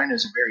Sumatran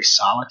rhinos are very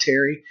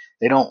solitary.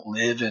 They don't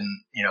live in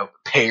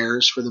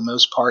pairs for the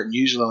most part, and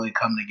usually only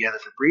come together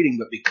for breeding.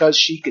 But because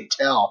she could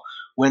tell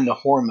when the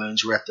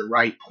hormones were at the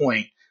right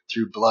point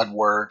through blood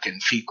work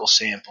and fecal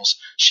samples,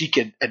 she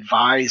could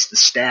advise the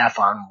staff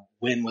on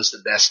when was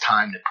the best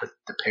time to put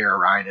the pair of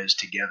rhinos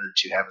together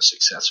to have a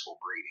successful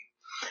breeding.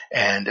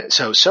 And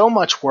so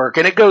much work,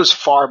 and it goes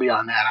far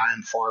beyond that. I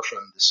am far from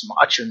the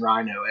Sumatran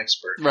rhino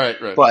expert. Right.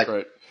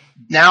 But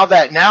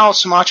now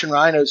Sumatran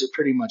rhinos are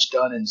pretty much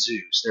done in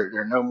zoos. There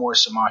are no more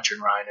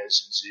Sumatran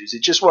rhinos in zoos.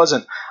 It just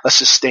wasn't a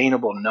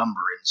sustainable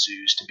number in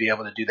zoos to be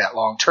able to do that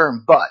long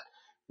term. But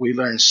we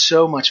learned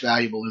so much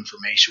valuable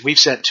information. We've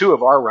sent 2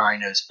 of our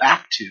rhinos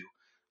back to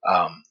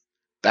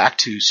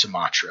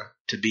Sumatra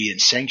to be in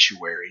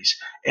sanctuaries.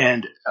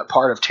 And a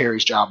part of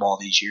Terry's job all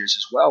these years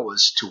as well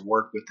was to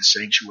work with the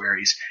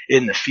sanctuaries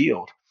in the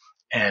field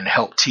and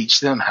help teach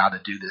them how to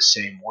do this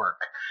same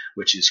work,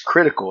 which is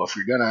critical. If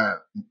you're going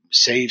to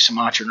save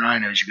Sumatran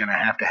rhinos, you're going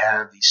to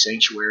have these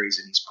sanctuaries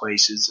in these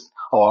places,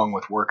 along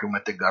with working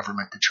with the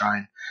government to try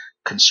and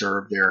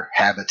conserve their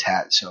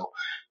habitat. So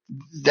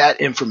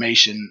that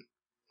information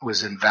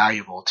was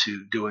invaluable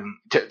to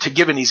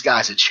giving these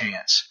guys a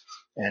chance.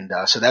 And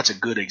so that's a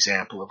good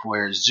example of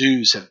where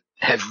zoos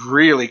have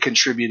really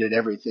contributed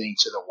everything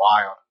to the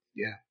wild.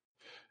 Yeah.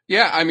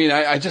 Yeah. I mean,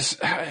 I just,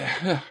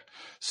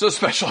 so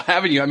special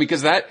having you. I mean,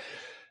 because that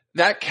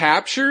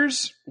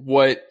captures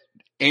what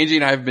Angie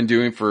and I have been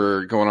doing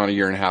for going on a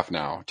year and a half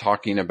now,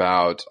 talking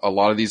about a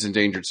lot of these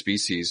endangered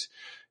species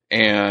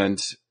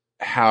and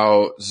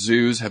how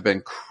zoos have been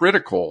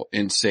critical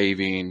in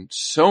saving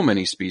so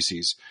many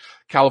species.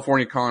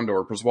 California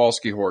condor,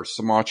 Przewalski horse,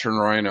 Sumatran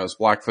rhinos,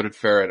 black-footed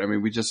ferret. I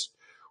mean, we just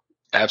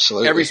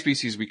absolutely every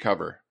species we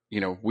cover,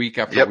 week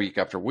after week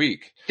after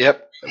week.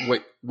 Yep.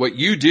 What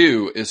you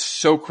do is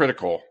so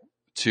critical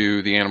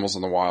to the animals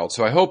in the wild.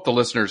 So I hope the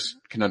listeners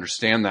can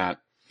understand that.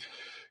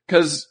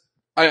 Because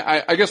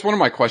I guess one of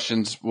my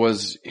questions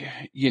was,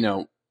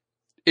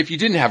 if you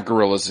didn't have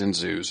gorillas in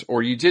zoos,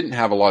 or you didn't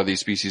have a lot of these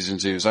species in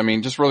zoos, I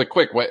mean, just really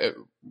quick, what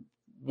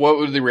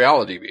would the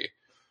reality be?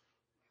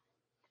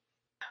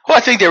 Well,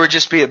 I think there would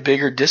just be a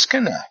bigger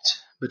disconnect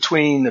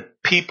between the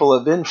people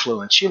of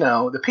influence.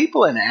 The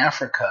people in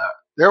Africa,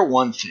 they're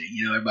one thing.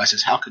 Everybody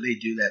says, how could they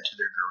do that to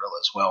their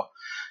gorillas? Well,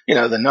 one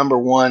of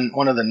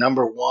the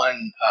number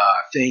one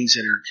things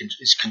that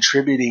is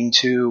contributing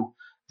to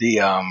the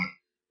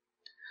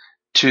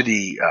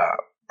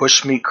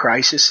bushmeat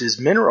crisis is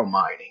mineral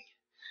mining.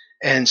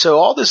 And so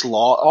all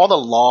the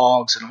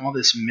logs and all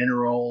this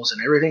minerals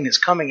and everything that's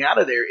coming out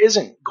of there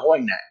isn't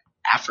going to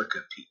Africa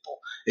people.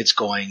 It's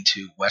going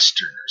to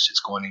Westerners.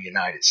 It's going to the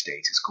United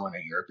States. It's going to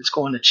Europe. It's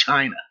going to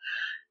China.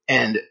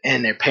 And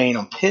they're paying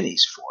them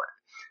pennies for it.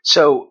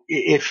 So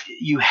if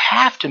you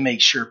have to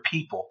make sure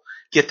people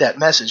get that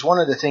message, one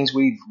of the things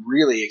we've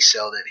really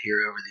excelled at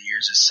here over the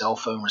years is cell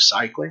phone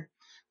recycling.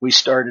 We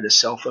started a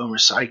cell phone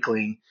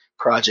recycling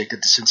project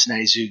at the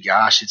Cincinnati Zoo.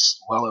 Gosh,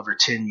 it's well over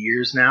 10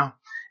 years now.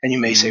 And you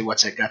may say,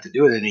 what's that got to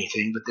do with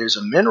anything? But there's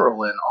a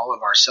mineral in all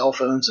of our cell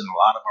phones and a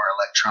lot of our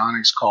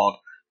electronics called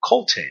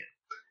coltan.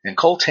 And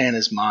coltan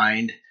is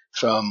mined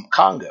from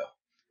Congo,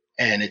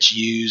 and it's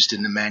used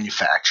in the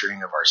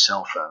manufacturing of our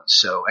cell phones.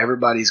 So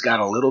everybody's got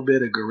a little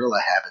bit of gorilla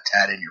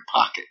habitat in your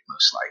pocket,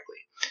 most likely,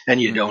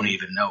 and you don't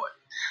even know it.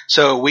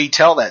 So we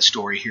tell that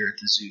story here at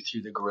the zoo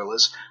through the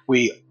gorillas.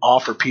 We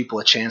offer people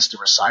a chance to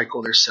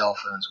recycle their cell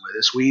phones with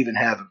us. We even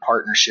have a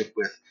partnership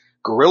with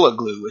Gorilla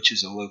Glue, which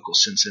is a local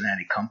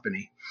Cincinnati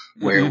company,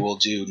 where we'll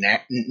do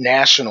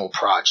national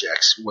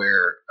projects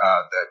where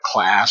the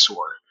class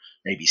or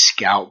maybe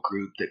scout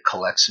group that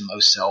collects the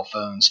most cell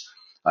phones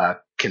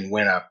can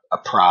win a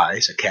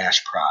prize, a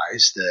cash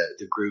prize.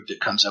 The group that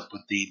comes up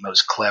with the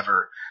most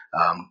clever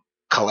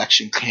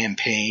collection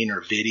campaign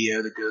or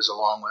video that goes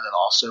along with it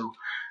also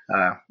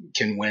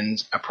can win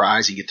a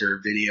prize and get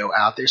their video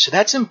out there. So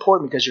that's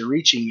important because you're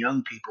reaching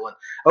young people. And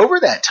over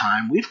that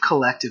time, we've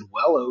collected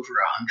well over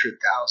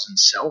 100,000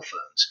 cell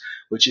phones,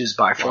 which is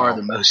by far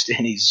the most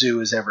any zoo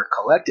has ever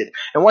collected.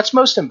 And what's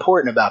most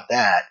important about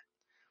that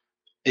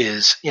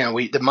is,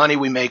 the money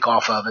we make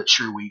off of it,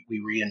 sure, we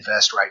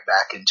reinvest right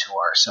back into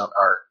our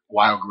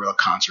wild gorilla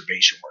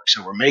conservation work.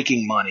 So we're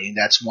making money.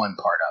 That's one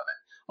part of it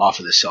off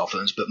of the cell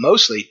phones. But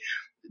mostly,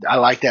 I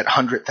like that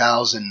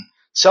 100,000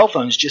 cell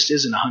phones just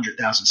isn't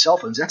 100,000 cell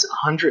phones. That's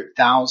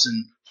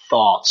 100,000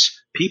 thoughts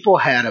people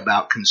had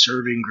about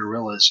conserving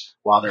gorillas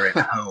while they're at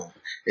home.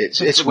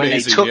 It's when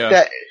amazing,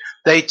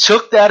 they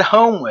took that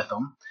home with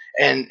them.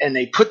 And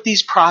they put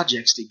these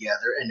projects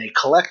together and they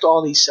collect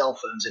all these cell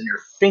phones and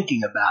they're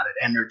thinking about it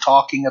and they're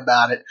talking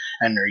about it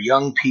and they're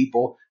young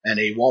people and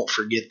they won't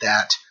forget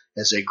that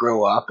as they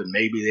grow up, and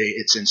maybe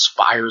it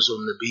inspires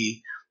them to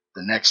be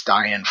the next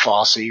Dian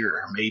Fossey,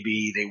 or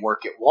maybe they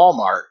work at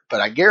Walmart.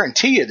 But I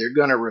guarantee you they're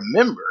going to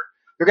remember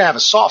they're going to have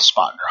a soft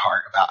spot in their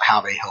heart about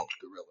how they helped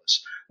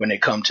gorillas. When they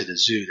come to the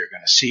zoo, they're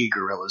going to see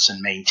gorillas and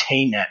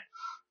maintain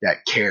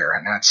that care.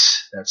 And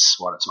that's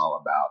what it's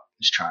all about,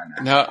 is trying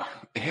to. No,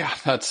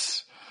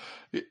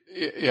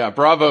 yeah,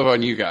 bravo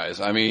on you guys.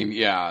 I mean,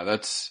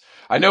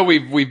 I know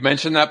we've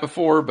mentioned that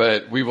before,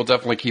 but we will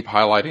definitely keep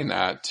highlighting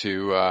that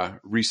to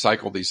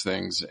recycle these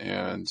things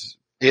and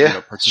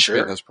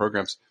participate in those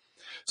programs.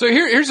 So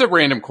here's a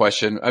random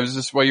question. I was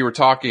just while you were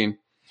talking,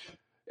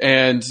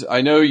 and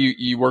I know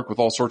you work with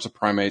all sorts of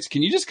primates.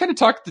 Can you just kind of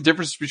talk the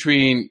difference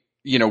between,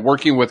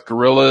 working with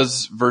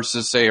gorillas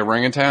versus, say,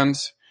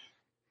 orangutans?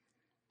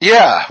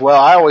 Yeah, well,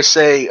 I always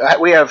say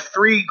we have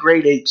 3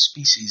 great ape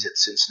species at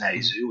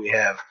Cincinnati Zoo.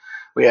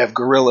 We have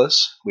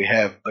gorillas, we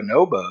have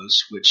bonobos,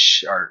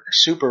 which are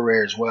super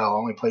rare as well.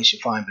 Only place you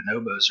find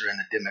bonobos are in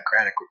the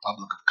Democratic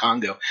Republic of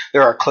Congo.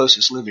 They're our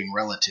closest living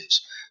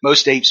relatives.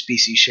 Most ape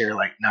species share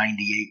like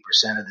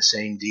 98% of the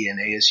same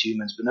DNA as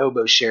humans.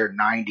 Bonobos share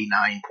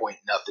 99 point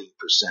nothing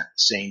percent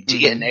the same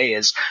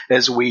DNA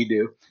as we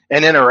do.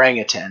 And then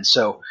orangutans.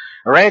 So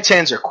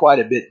orangutans are quite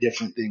a bit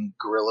different than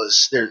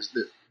gorillas.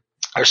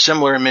 They're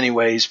similar in many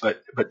ways,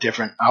 but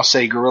different. I'll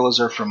say gorillas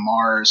are from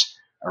Mars.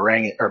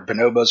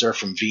 Bonobos are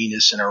from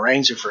Venus, and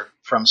orangs are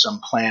from some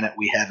planet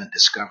we haven't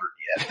discovered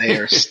yet. They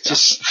are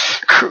just,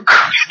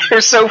 they're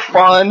so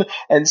fun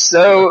and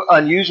so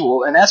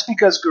unusual. And that's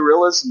because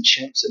gorillas and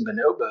chimps and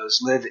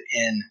bonobos live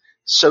in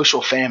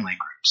social family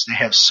groups. They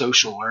have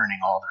social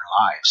learning all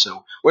their lives.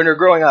 So when they're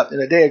growing up, in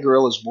the day a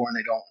gorilla is born,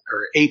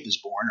 or ape is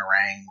born,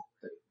 orang,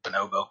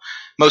 bonobo,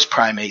 most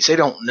primates, they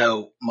don't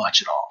know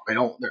much at all.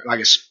 They're like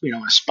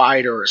when a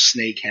spider or a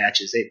snake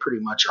hatches, they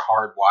pretty much are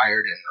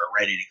hardwired and are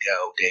ready to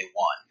go day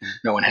one.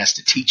 No one has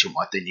to teach them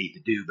what they need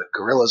to do. But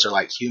gorillas are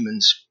like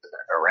humans,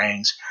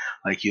 orangs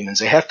like humans.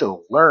 They have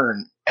to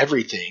learn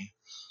everything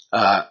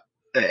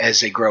as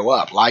they grow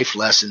up, life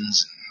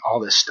lessons and all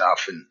this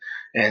stuff.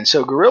 And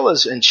so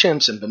gorillas and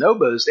chimps and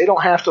bonobos, they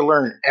don't have to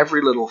learn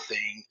every little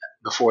thing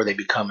before they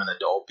become an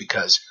adult,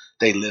 because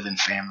they live in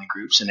family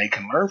groups and they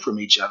can learn from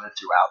each other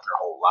throughout their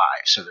whole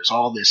lives. So there's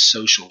all this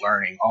social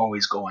learning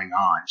always going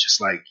on, just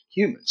like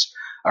humans.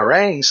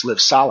 Orangs live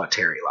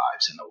solitary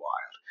lives in the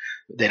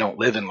wild. They don't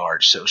live in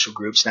large social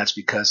groups. That's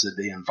because of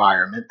the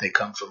environment. They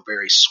come from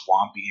very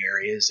swampy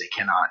areas. They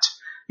cannot,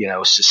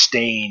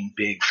 sustain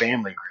big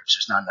family groups.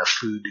 There's not enough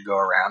food to go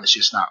around. It's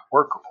just not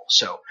workable.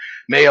 So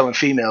male and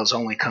females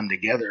only come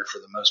together for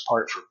the most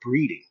part for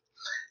breeding.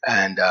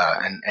 And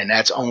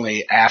that's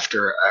only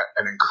after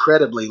an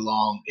incredibly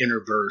long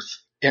interbirth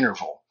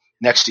interval.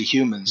 Next to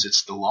humans,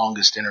 it's the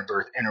longest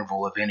interbirth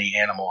interval of any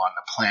animal on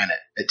the planet.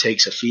 It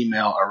takes a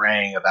female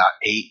orang about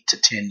 8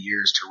 to 10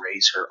 years to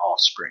raise her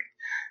offspring.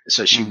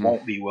 So she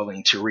won't be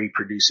willing to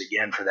reproduce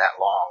again for that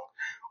long,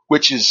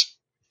 which is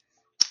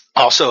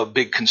also a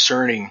big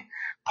concerning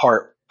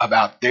part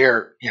about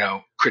their,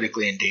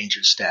 critically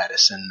endangered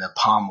status and the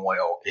palm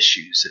oil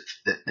issues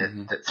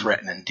that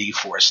threaten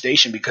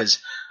deforestation, because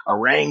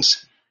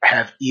orangs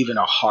have even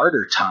a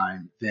harder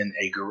time than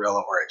a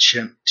gorilla or a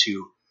chimp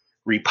to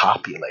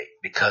repopulate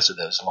because of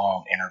those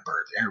long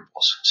interbirth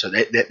intervals. So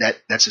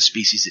that's a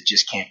species that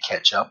just can't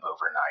catch up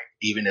overnight,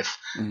 even if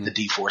the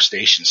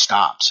deforestation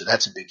stops. So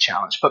that's a big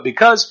challenge. But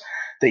because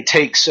they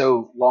take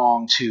so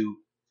long to,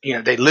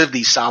 they live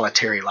these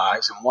solitary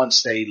lives, and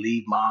once they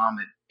leave mom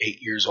at 8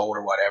 years old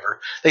or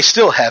whatever, they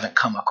still haven't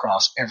come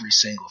across every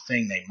single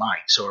thing they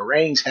might. So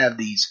orangs have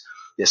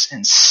this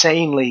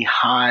insanely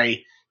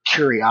high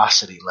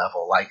curiosity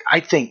level, like I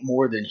think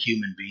more than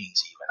human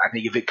beings even. I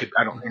think if it could,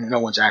 no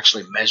one's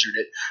actually measured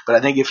it, but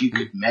I think if you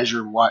could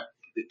measure what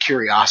the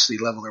curiosity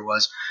level there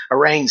was,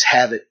 orangs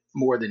have it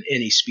more than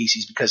any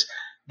species, because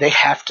they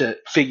have to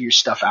figure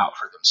stuff out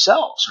for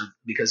themselves, or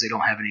because they don't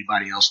have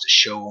anybody else to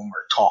show them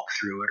or talk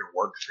through it or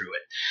work through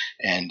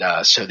it.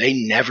 And so they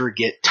never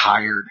get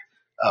tired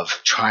of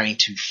trying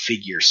to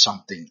figure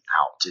something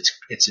out.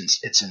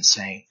 It's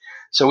insane.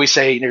 So we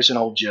say, there's an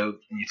old joke,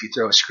 if you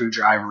throw a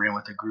screwdriver in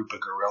with a group of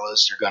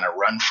gorillas, they're going to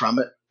run from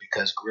it,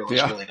 because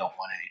gorillas really don't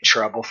want any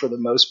trouble for the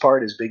most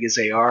part. As big as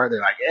they are, they're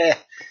like,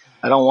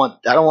 I don't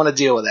want to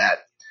deal with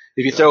that.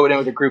 If you throw it in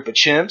with a group of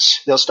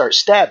chimps, they'll start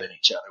stabbing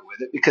each other with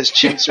it, because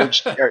chimps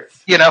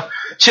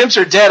chimps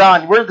are dead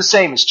on. We're the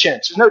same as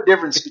chimps. There's no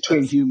difference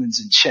between humans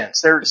and chimps.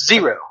 They're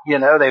zero.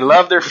 They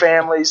love their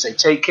families. They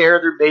take care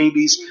of their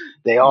babies.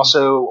 They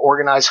also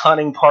organize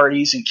hunting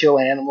parties and kill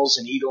animals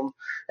and eat them.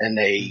 And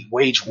they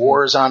wage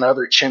wars on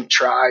other chimp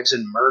tribes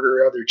and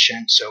murder other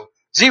chimps. So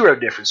zero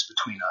difference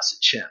between us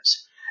and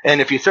chimps.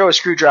 And if you throw a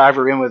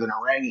screwdriver in with an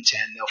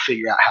orangutan, they'll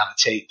figure out how to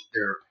take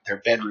their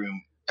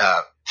bedroom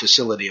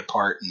facility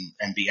apart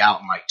and be out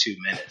in like 2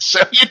 minutes.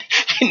 So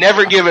you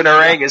never give an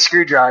orang a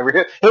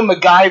screwdriver. He'll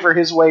MacGyver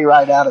his way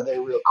right out of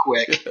there real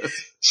quick.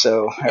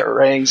 So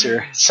orangs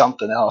are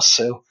something else.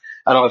 So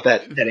I don't know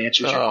if that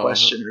answers your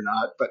question or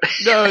not, but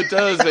no, it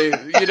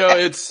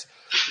does.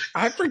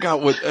 I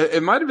forgot what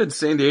it might have been.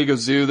 San Diego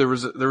Zoo. There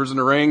was an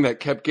orang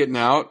that kept getting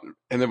out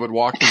and then would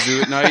walk the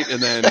zoo at night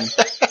and then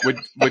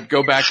would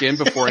go back in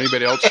before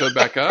anybody else showed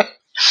back up,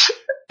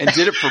 and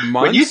did it for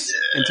months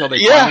until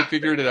they finally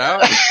figured it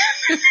out.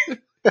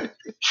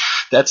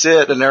 That's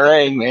it, an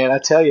orang, man. I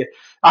tell you,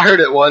 I heard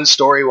it one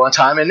story one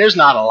time, and there's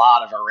not a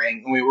lot of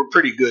orang. We were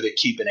pretty good at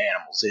keeping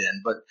animals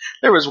in, but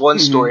there was one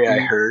story I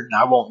heard, and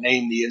I won't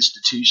name the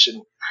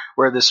institution,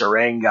 where this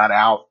orang got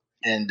out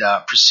and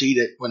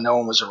proceeded, when no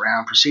one was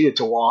around, proceeded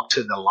to walk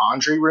to the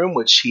laundry room,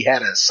 which he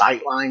had a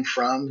sight line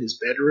from his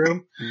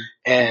bedroom,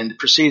 and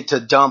proceeded to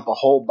dump a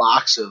whole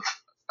box of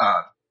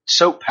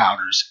soap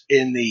powders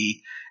in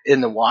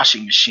the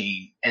washing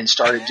machine and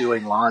started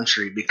doing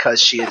laundry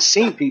because she had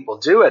seen people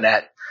doing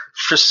that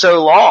for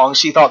so long.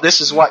 She thought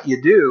this is what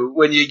you do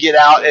when you get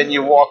out and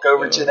you walk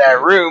over to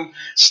that room,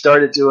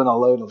 started doing a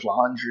load of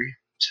laundry.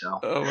 So,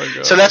 oh my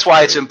God, so that's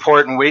why it's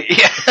important.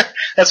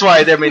 That's why,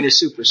 I mean, they're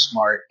super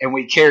smart, and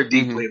we care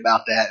deeply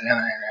about that, and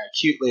are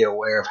acutely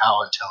aware of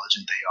how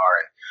intelligent they are,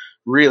 and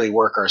really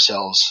work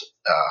ourselves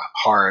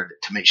hard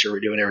to make sure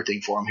we're doing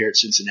everything for them. Here at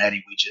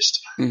Cincinnati, we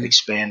just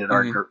expanded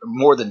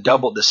more than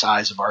doubled the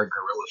size of our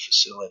gorilla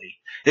facility.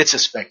 It's a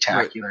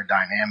spectacular,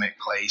 dynamic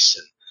place,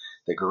 and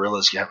the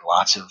gorillas have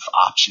lots of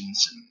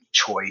options and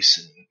choice,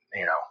 and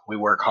we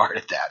work hard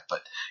at that.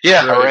 But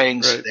yeah,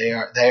 orangs,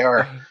 they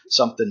are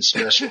something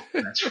special.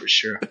 That's for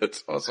sure.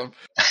 That's awesome.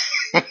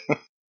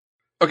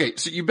 Okay,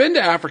 so you've been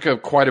to Africa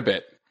quite a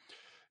bit,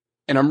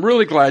 and I'm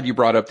really glad you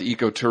brought up the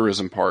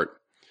ecotourism part.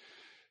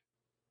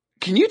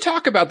 Can you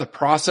talk about the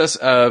process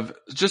of,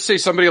 just say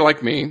somebody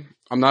like me,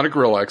 I'm not a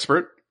gorilla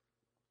expert.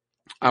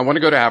 I want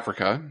to go to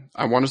Africa.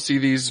 I want to see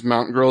these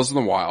mountain gorillas in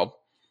the wild.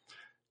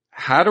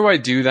 How do I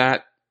do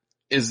that?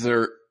 Is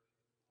there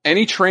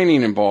any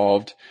training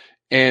involved?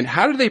 And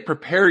how do they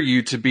prepare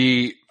you to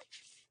be,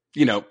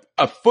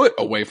 a foot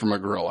away from a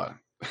gorilla?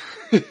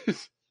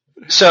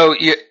 So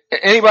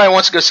anybody who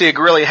wants to go see a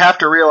gorilla, you have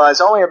to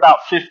realize only about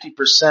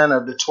 50%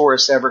 of the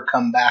tourists ever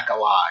come back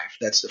alive.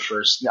 That's the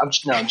first. I'm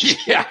just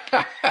kidding.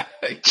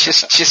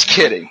 just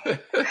kidding.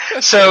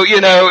 So,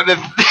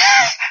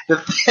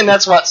 and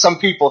that's what some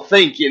people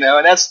think, and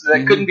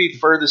that couldn't be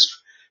furthest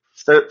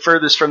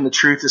from the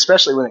truth,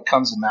 especially when it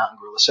comes to mountain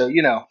gorillas. So,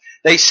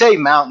 they say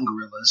mountain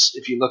gorillas,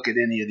 if you look at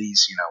any of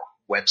these,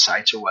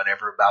 websites or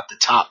whatever, about the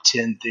top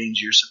 10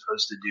 things you're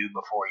supposed to do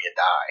before you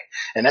die.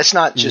 And that's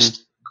not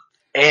just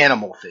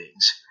animal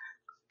things.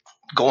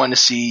 Going to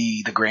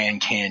see the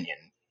Grand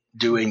Canyon,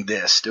 doing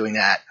this, doing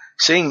that.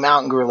 Seeing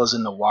mountain gorillas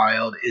in the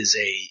wild is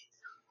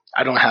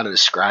I don't know how to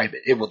describe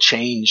it. It will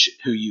change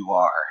who you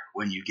are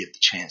when you get the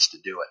chance to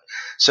do it.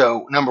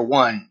 So, number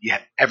one,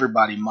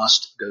 everybody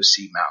must go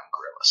see mountain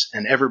gorillas,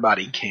 and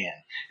everybody can.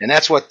 And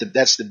that's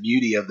the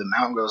beauty of the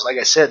mountain gorillas. Like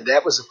I said,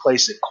 that was the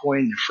place that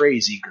coined the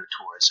phrase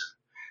ecotourism,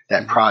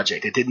 that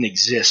project. It didn't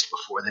exist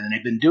before then, and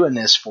they've been doing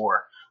this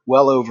for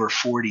well over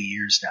 40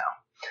 years now.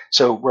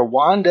 So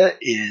Rwanda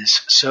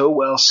is so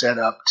well set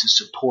up to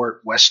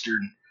support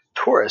Western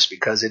tourists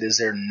because it is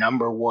their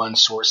number one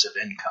source of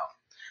income.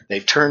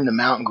 They've turned the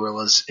mountain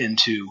gorillas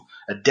into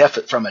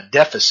from a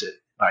deficit.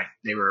 Like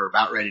they were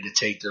about ready to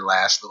take their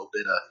last little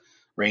bit of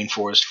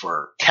rainforest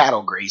for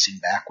cattle grazing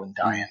back when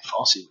Dian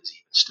Fossey was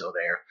even still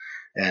there.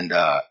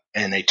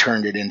 And they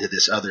turned it into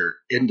this other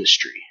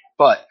industry.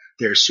 But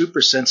they're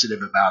super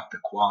sensitive about the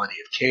quality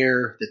of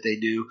care that they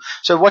do.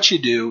 So what you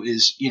do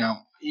is,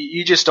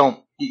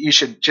 you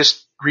should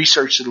just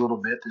research it a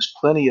little bit. There's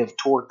plenty of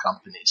tour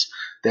companies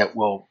that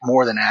will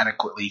more than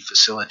adequately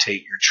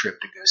facilitate your trip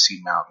to go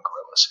see mountain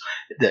gorillas.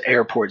 The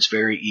airport's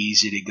very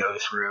easy to go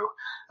through,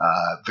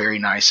 very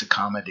nice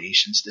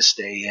accommodations to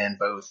stay in,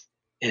 both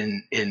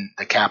in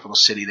the capital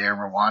city there in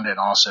Rwanda and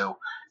also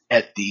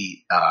at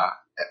the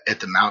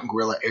mountain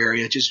gorilla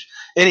area. Just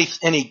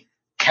any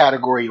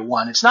category you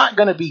want. It's not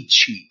going to be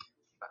cheap.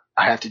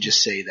 I have to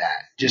just say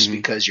that, just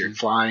because you're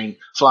flying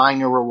to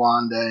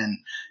Rwanda and,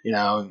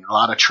 a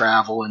lot of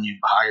travel, and you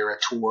hire a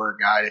tour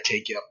guide to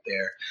take you up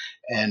there.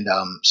 And,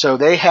 so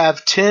they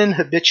have 10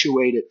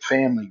 habituated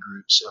family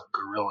groups of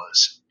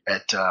gorillas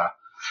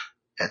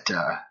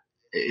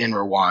in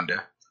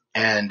Rwanda,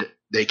 and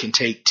they can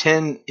take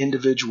 10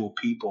 individual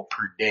people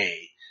per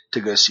day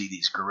to go see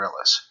these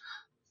gorillas.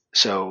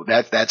 So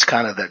that's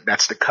kind of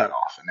that's the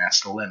cutoff, and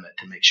that's the limit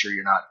to make sure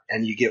you're not,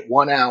 and you get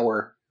 1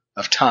 hour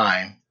of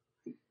time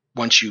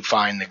once you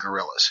find the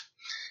gorillas.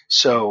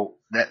 So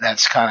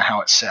that's kind of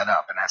how it's set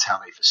up, and that's how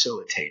they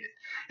facilitate it.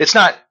 It's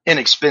not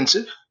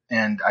inexpensive,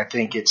 and I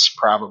think it's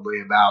probably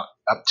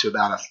up to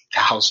about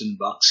 $1,000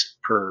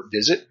 per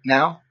visit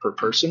now per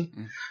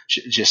person,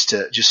 just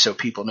so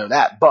people know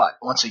that. But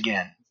once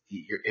again,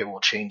 it will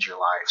change your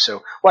life.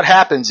 So what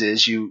happens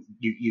is you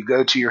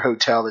go to your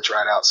hotel that's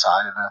right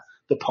outside of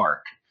the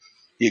park.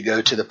 You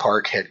go to the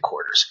park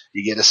headquarters.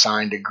 You get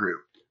assigned a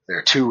group. There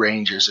are 2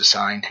 rangers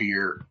assigned to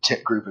your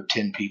group of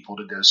 10 people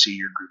to go see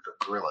your group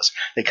of gorillas.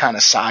 They kind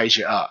of size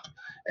you up.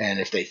 And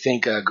if they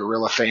think a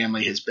gorilla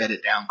family has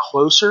bedded down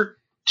closer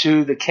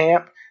to the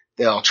camp,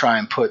 they'll try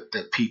and put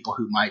the people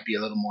who might be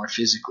a little more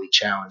physically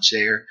challenged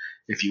there.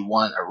 If you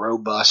want a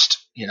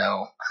robust,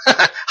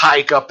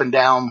 hike up and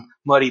down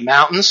muddy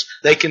mountains,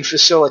 they can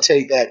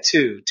facilitate that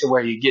too, to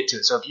where you get to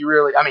it. So if you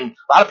really, a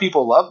lot of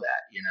people love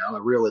that,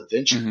 a real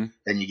adventure,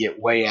 and you get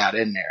way out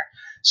in there.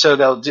 So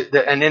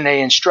and then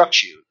they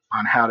instruct you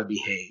on how to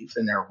behave,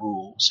 and there are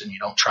rules, and you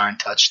don't try and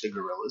touch the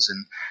gorillas,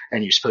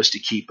 and you're supposed to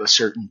keep a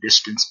certain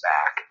distance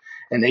back.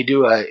 And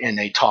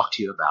they talk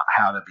to you about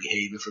how to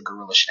behave if a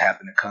gorilla should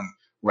happen to come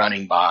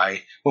running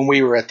by. When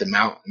we were at the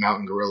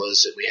mountain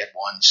gorillas, that we had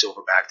one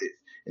silverback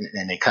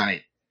and they kind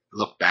of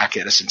looked back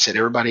at us and said,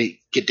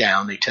 "Everybody get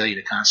down." They tell you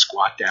to kind of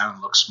squat down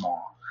and look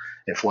small.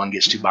 If one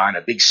gets too behind,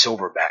 a big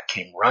silverback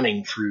came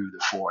running through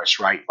the forest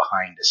right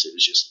behind us. It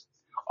was just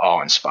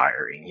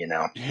awe-inspiring,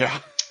 Yeah.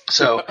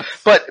 So,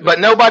 but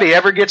nobody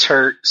ever gets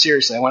hurt.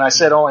 Seriously, when I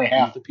said only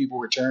half the people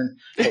return,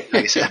 like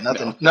I said,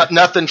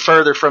 nothing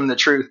further from the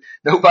truth.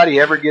 Nobody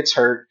ever gets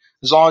hurt.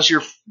 As long as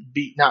you're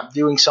not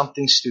doing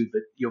something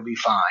stupid, you'll be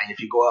fine.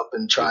 If you go up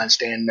and try and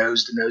stand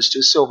nose to nose to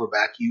a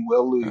silverback, you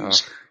will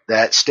lose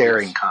that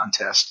staring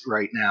contest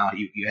right now.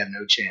 You have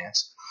no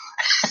chance.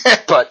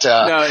 But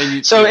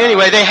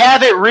anyway, they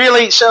have it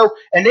really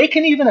and they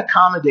can even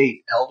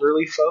accommodate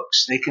elderly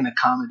folks. They can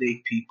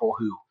accommodate people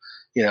who,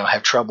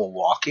 have trouble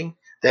walking.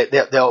 They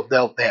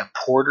have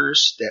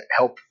porters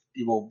that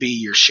will be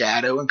your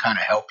shadow and kind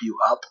of help you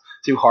up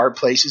through hard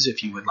places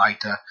if you would like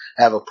to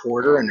have a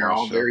porter, and they're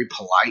all very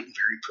polite and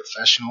very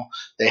professional.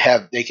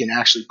 They can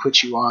actually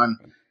put you on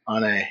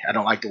a, I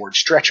don't like the word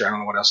stretcher, I don't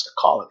know what else to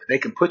call it, but they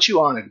can put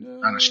you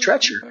on a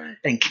stretcher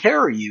and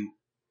carry you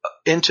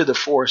into the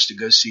forest to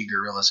go see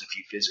gorillas if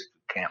you physically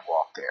can't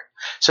walk there.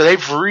 So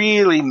they've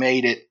really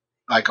made it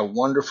like a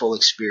wonderful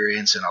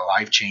experience and a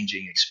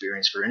life-changing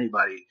experience for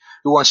anybody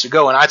who wants to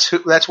go. And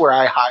that's where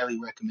I highly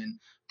recommend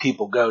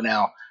people go.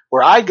 Now,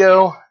 where I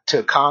go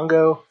to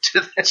Congo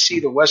to see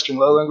the Western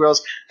lowland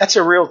gorillas, that's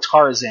a real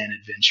Tarzan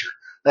adventure.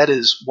 That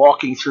is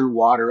walking through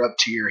water up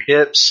to your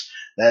hips.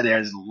 That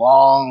is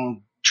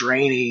long,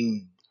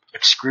 draining,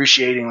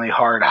 excruciatingly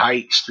hard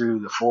hikes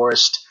through the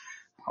forest.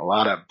 A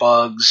lot of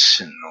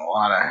bugs and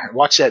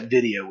watch that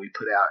video we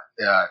put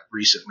out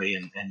recently,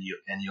 and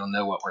you'll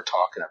know what we're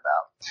talking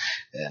about.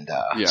 And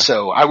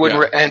so I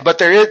wouldn't. But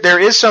there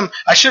is some.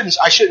 I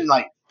shouldn't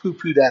like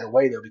poo-poo that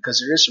away though, because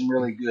there is some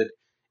really good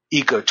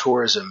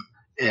ecotourism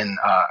in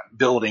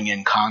building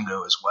in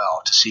Congo as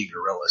well to see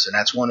gorillas, and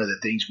that's one of the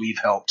things we've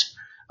helped.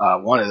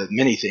 One of the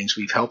many things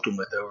we've helped them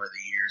with over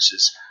the years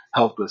is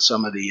helped with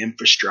some of the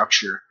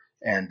infrastructure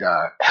and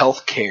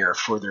health care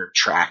for their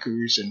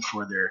trackers and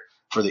for the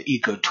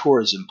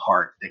ecotourism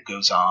part that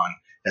goes on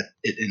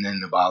in the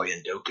Nabali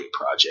and Doke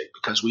project,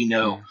 because we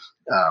know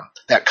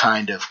that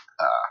kind of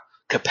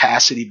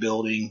capacity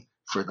building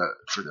for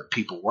the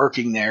people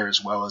working there,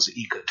 as well as the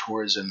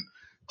ecotourism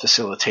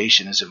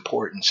facilitation, is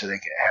important, so they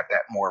can have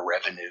that more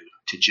revenue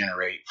to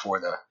generate for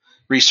the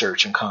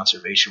research and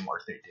conservation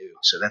work they do.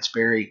 So that's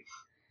very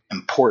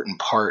important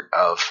part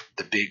of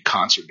the big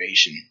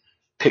conservation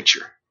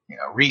picture.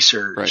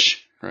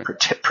 Research,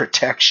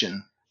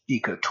 protection,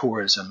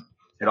 ecotourism.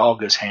 It all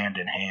goes hand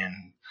in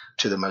hand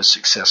to the most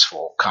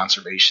successful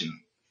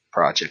conservation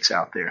projects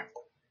out there.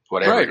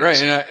 Whatever.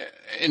 Right.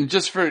 And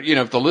just for,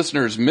 if the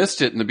listeners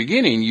missed it in the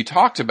beginning, you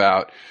talked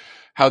about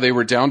how they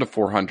were down to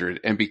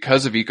 400, and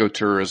because of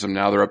ecotourism,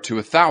 now they're up to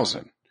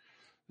 1,000.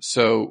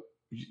 So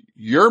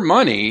your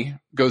money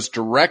goes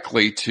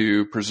directly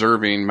to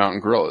preserving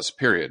mountain gorillas,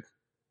 period.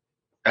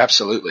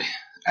 Absolutely.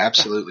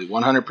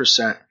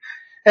 100%.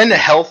 And the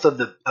health of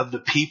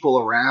the people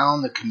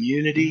around the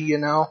community,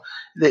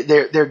 they're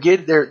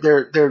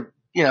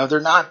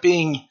not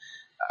being,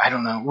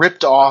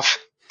 ripped off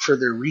for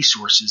their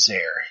resources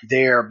there.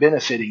 They are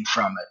benefiting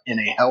from it in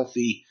a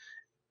healthy,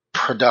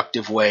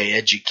 productive way,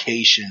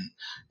 education,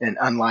 and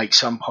unlike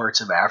some parts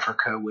of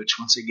Africa, which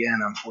once again,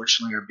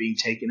 unfortunately, are being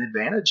taken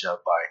advantage of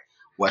by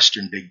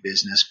Western big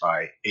business,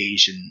 by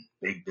Asian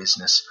big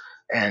business,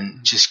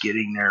 and just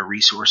getting their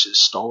resources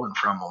stolen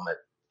from them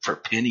for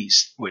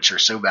pennies, which are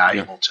so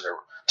valuable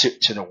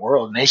to the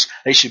world. And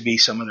they should be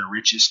some of the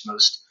richest,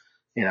 most,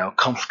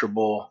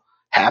 comfortable,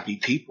 happy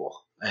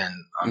people. And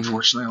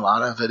unfortunately, a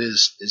lot of it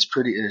is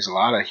there's a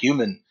lot of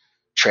human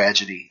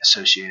tragedy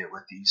associated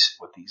with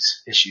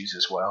these issues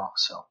as well.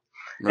 So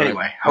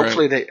anyway,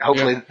 hopefully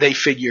they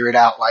figure it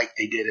out like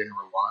they did in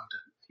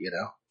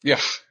Rwanda, Yeah.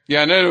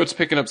 I know it's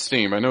picking up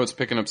steam.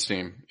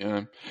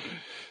 Yeah.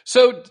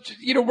 So,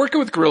 working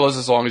with gorillas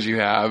as long as you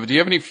have, do you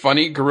have any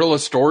funny gorilla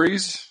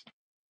stories?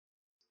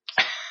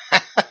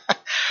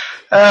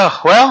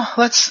 Oh, well,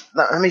 let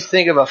me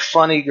think of a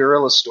funny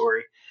gorilla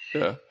story.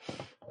 Yeah.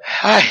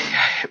 I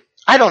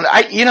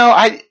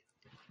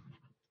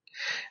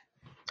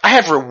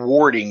have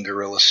rewarding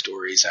gorilla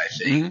stories, I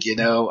think,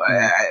 and I'll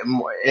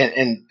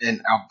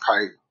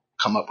probably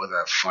come up with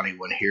a funny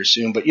one here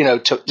soon, but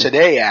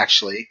today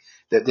actually,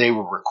 that they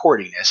were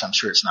recording this, I'm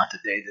sure it's not the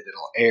day that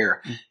it'll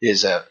air,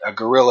 is a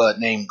gorilla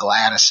named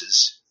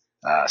Gladys's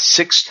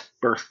 6th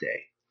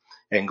birthday.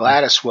 And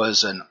Gladys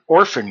was an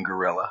orphan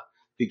gorilla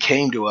who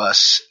came to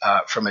us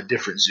from a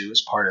different zoo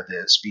as part of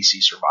the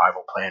species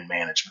survival plan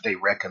management. They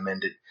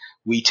recommended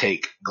we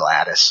take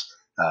Gladys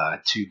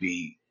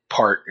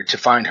to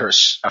find her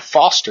a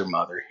foster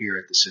mother here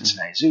at the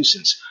Cincinnati Zoo,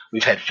 since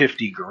we've had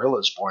 50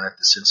 gorillas born at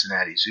the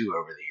Cincinnati Zoo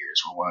over the years.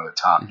 years. We're one of the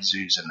top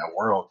zoos in the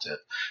world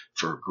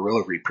for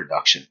gorilla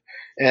reproduction.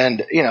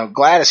 And,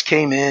 Gladys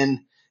came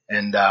in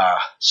and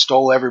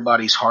stole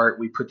everybody's heart.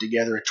 We put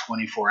together a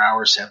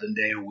 24-hour,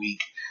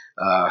 7-day-a-week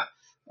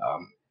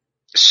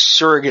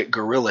surrogate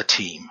gorilla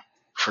team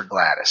for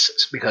Gladys.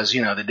 It's because,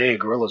 the day a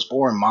gorilla's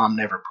born, mom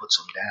never puts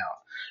them down.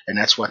 And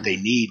that's what they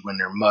need when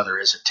their mother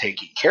isn't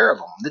taking care of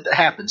them. That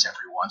happens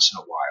every once in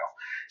a while.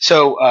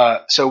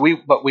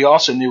 But we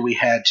also knew we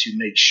had to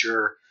make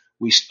sure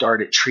we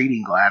started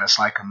treating Gladys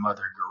like a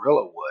mother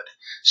gorilla would.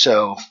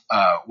 So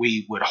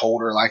we would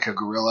hold her like a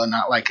gorilla,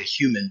 not like a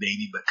human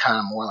baby, but kind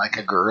of more like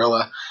a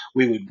gorilla.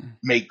 We would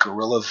make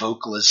gorilla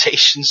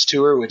vocalizations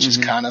to her, which is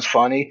kind of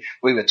funny.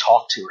 We would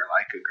talk to her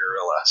like a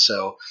gorilla.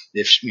 So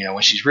if,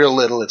 when she's real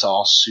little, it's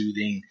all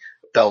soothing,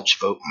 belch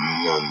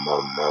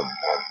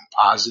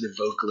positive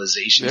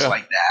vocalizations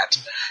like that.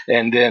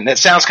 And then that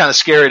sounds kind of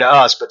scary to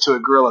us, but to a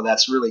gorilla,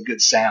 that's really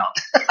good sound.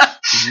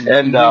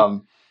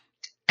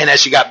 And as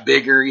she got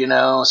bigger,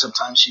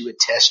 sometimes she would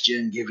test you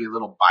and give you a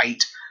little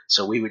bite.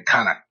 So we would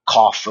kind of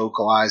cough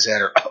vocalize at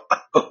her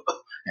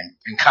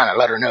and kind of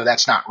let her know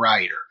that's not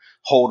right, or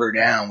hold her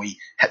down. We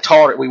had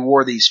taught her, we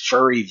wore these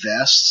furry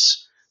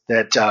vests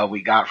that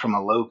we got from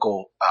a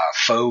local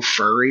faux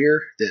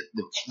furrier that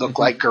looked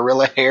like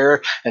gorilla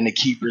hair, and the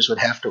keepers would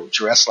have to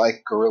dress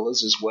like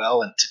gorillas as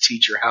well, and to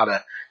teach her how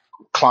to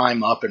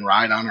climb up and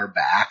ride on our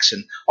backs,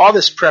 and all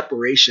this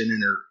preparation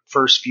in her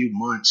first few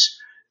months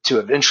to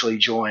eventually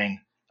join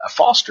a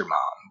foster mom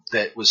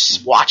that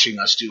was watching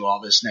us do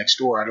all this next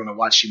door. I don't know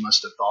what she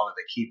must have thought of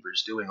the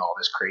keepers doing all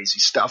this crazy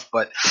stuff,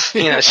 but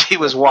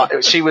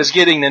she was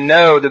getting to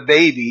know the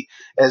baby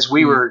as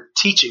we were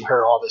teaching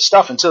her all this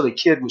stuff until the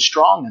kid was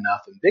strong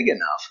enough and big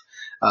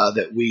enough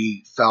that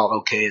we felt,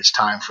 okay, it's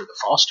time for the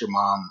foster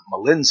mom,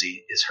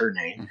 Malindsay is her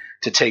name,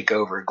 to take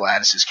over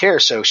Gladys's care.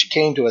 So she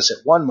came to us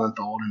at 1 month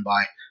old, and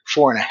by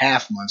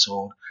 4.5 months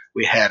old,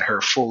 we had her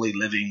fully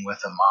living with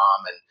a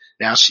mom, and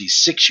now she's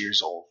 6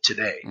 years old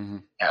today,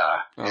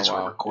 as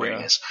we're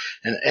recording this,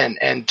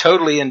 and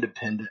totally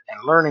independent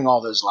and learning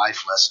all those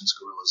life lessons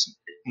gorillas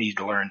need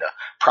to learn to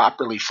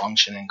properly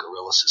function in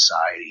gorilla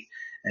society.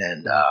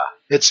 And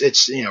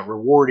it's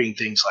rewarding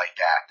things like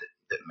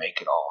that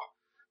make it all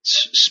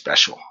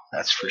special.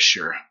 That's for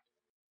sure.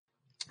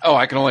 Oh,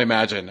 I can only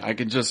imagine. I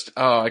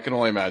can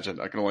only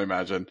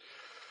imagine.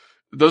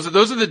 Those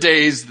are the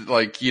days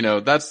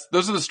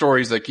those are the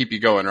stories that keep you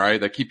going,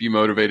 right? That keep you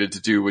motivated to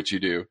do what you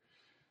do.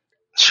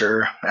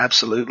 Sure.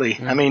 Absolutely.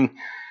 I mean,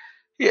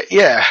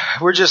 yeah,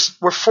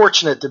 we're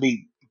fortunate to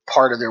be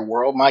part of their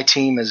world. My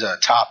team is a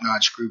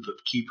top-notch group of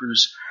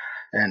keepers.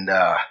 And,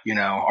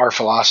 our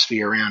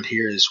philosophy around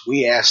here is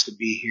we asked to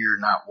be here,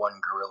 not one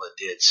gorilla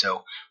did.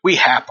 So we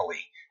happily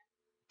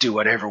do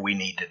whatever we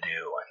need to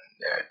do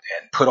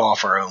and put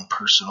off our own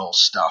personal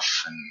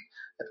stuff and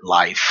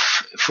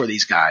life for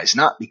these guys,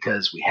 not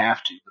because we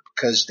have to, but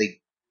because they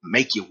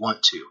make you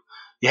want to.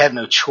 You have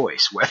no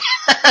choice.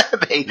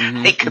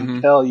 They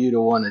compel you to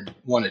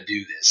want to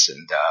do this,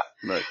 and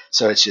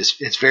so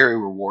it's very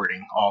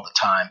rewarding all the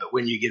time. But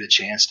when you get a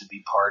chance to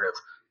be part of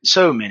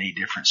so many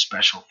different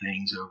special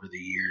things over the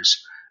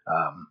years,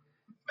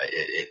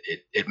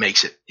 it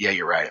makes it. Yeah,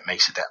 you're right. It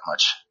makes it that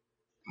much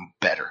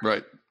better.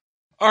 Right.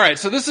 All right.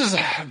 So this is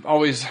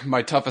always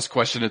my toughest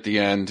question at the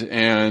end,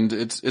 and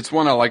it's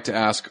one I like to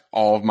ask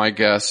all of my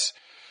guests.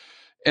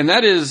 And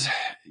that is,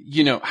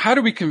 how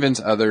do we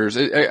convince others?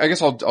 I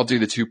guess I'll do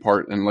the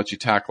 2-part and let you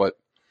tackle it.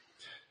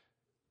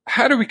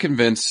 How do we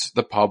convince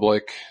the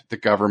public, the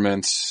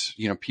governments,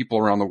 people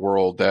around the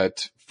world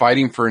that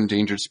fighting for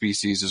endangered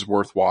species is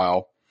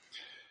worthwhile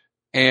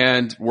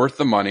and worth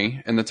the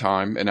money and the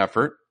time and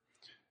effort?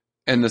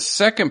 And the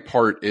second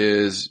part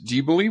is, do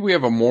you believe we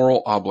have a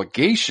moral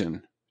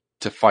obligation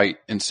to fight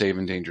and save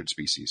endangered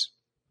species?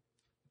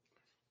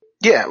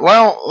 Yeah,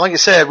 well, like I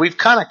said, we've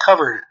kind of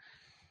covered,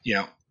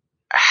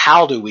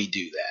 how do we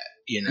do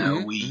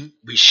that?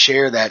 We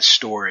share that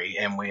story,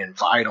 and we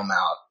invite them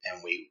out,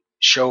 and we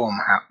show them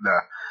how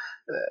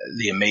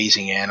the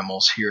amazing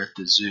animals here at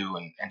the zoo,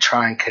 and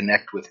try and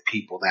connect with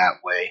people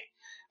that way.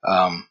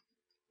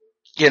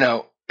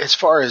 As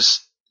far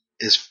as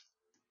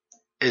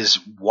is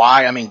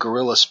why,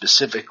 gorilla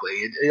specifically,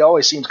 it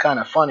always seems kind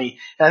of funny.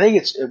 And I think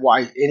it's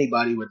why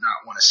anybody would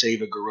not want to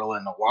save a gorilla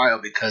in the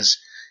wild, because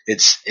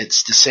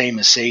it's the same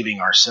as saving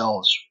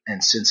ourselves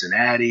in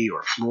Cincinnati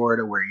or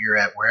Florida, wherever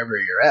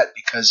you're at,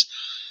 because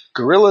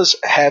gorillas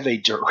have a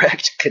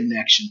direct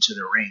connection to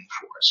the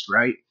rainforest,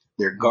 right?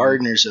 They're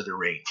gardeners of the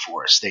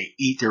rainforest. They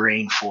eat the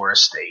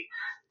rainforest.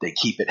 They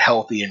keep it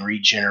healthy and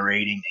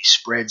regenerating. They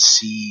spread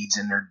seeds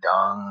in their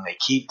dung. They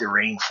keep the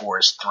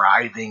rainforest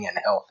thriving and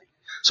healthy.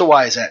 So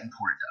why is that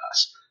important to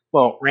us?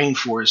 Well,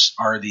 rainforests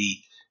are the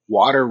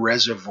water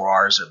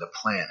reservoirs of the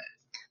planet.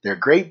 They're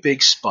great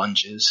big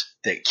sponges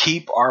that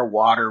keep our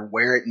water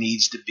where it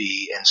needs to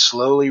be and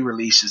slowly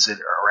releases it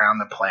around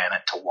the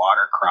planet to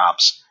water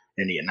crops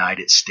in the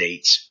United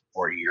States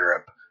or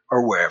Europe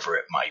or wherever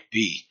it might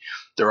be.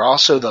 They're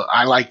also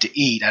I like to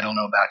eat. I don't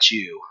know about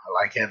you.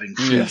 I like having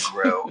food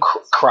grow,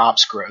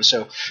 crops grow.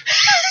 So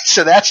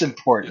that's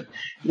important.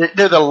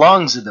 They're the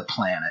lungs of the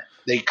planet.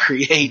 They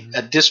create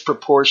a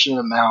disproportionate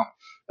amount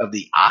of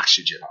the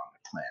oxygen on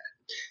the planet.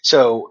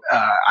 So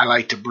I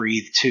like to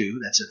breathe too.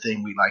 That's a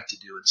thing we like to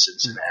do in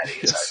Cincinnati.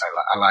 Yes.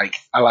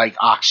 I like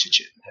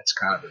oxygen. That's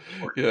kind of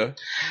important. Yeah.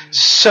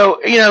 So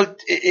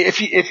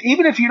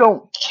even if you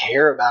don't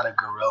care about a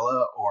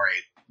gorilla or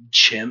a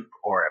chimp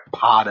or a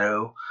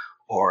potto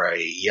or a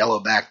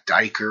yellowback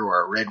duiker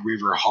or a Red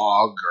River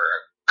hog or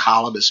a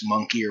colobus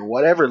monkey or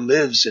whatever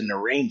lives in the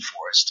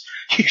rainforest,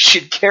 you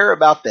should care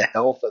about the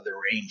health of the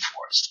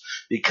rainforest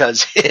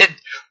because it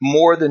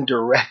more than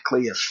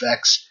directly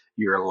affects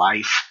your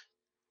life,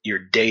 your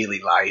daily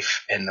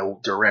life, and the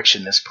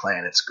direction this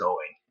planet's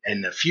going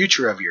and the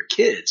future of your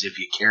kids if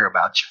you care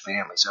about your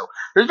family. So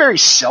there's very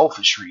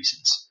selfish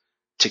reasons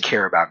to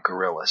care about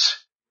gorillas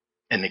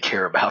and to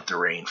care about the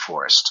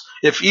rainforest.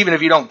 Even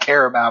if you don't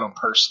care about them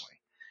personally,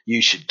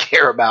 you should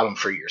care about them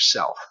for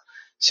yourself.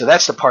 So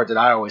that's the part that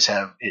I always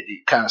have.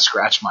 It kind of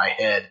scratched my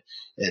head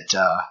at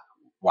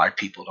why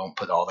people don't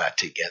put all that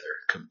together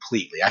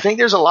completely. I think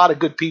there's a lot of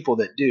good people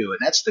that do, and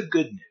that's the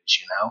good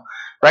news,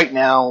 Right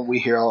now we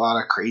hear a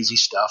lot of crazy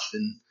stuff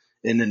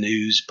in the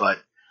news, but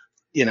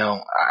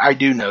I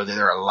do know that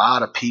there are a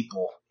lot of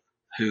people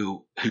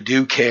who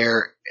do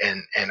care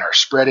and are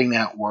spreading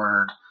that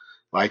word,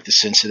 like the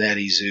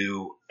Cincinnati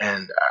Zoo.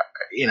 And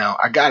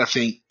I got to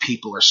think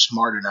people are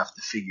smart enough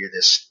to figure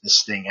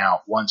this thing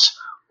out once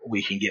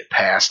we can get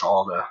past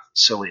all the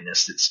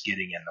silliness that's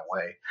getting in the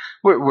way.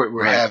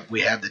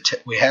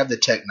 We have the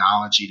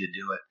technology to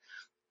do it.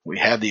 We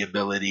have the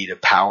ability to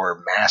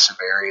power massive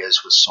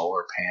areas with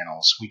solar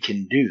panels. We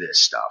can do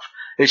this stuff.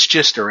 It's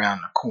just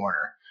around the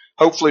corner.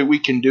 Hopefully we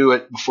can do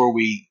it before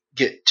we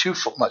get too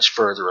much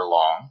further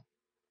along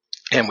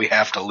and we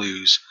have to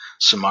lose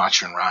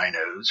Sumatran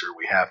rhinos or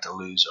we have to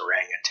lose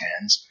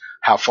orangutans.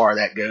 How far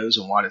that goes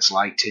and what it's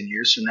like 10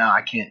 years from now,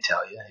 I can't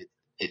tell you.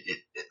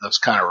 It looks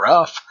kind of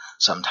rough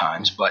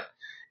sometimes, but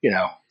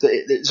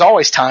there's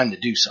always time to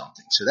do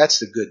something. So that's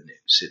the good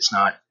news. It's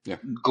not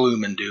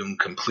gloom and doom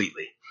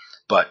completely,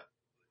 but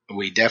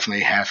we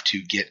definitely have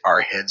to get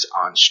our heads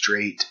on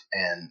straight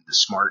and the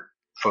smart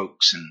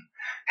folks and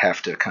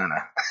have to kind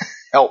of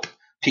help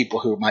people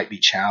who might be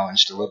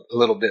challenged a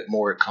little bit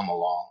more to come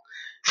along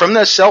from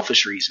those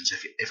selfish reasons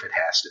if it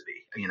has to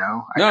be,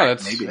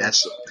 maybe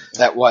that's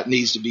what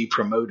needs to be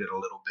promoted a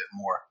little bit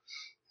more.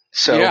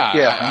 So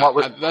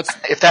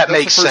if that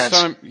makes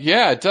sense.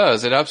 Yeah, it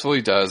does. It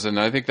absolutely does. And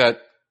I think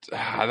that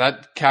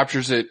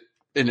captures it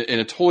in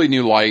a totally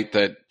new light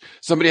that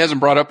somebody hasn't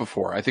brought up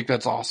before. I think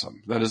that's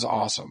awesome. That is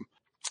awesome.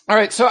 All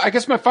right. So I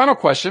guess my final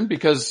question,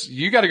 because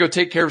you got to go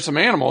take care of some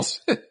animals,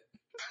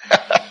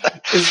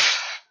 is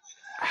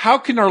how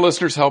can our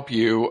listeners help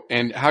you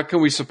and how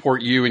can we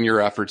support you in your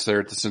efforts there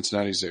at the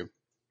Cincinnati Zoo?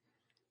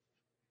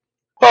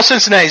 Well,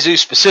 Cincinnati Zoo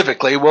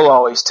specifically, we'll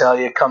always tell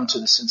you, come to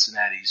the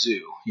Cincinnati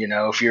Zoo.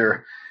 If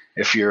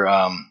you're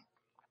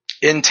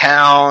in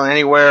town,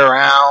 anywhere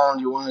around,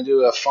 you want to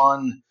do a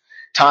fun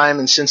time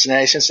in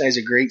Cincinnati. Cincinnati's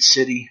a great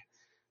city.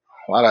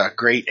 A lot of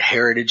great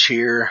heritage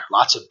here.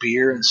 Lots of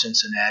beer in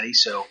Cincinnati.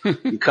 So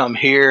you come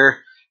here,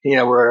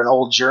 we're an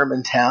old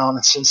German town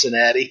in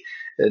Cincinnati.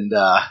 And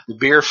the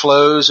beer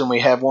flows, and we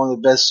have one of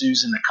the best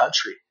zoos in the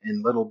country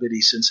in little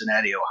bitty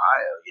Cincinnati, Ohio.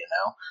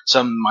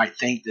 Some might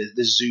think that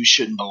this zoo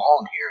shouldn't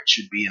belong here. It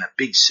should be in a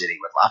big city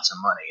with lots of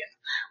money, and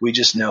we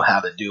just know how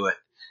to do it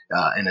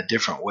in a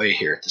different way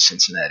here at the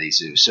Cincinnati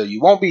Zoo. So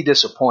you won't be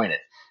disappointed.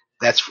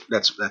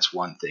 That's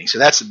one thing. So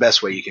that's the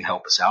best way you can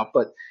help us out.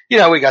 But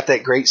we got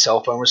that great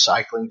cell phone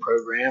recycling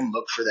program.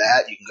 Look for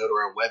that. You can go to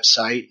our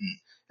website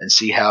and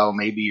see how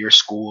maybe your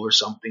school or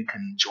something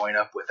can join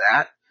up with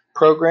that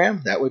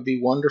program. That would be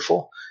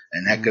wonderful.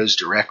 And that goes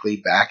directly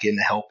back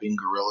into helping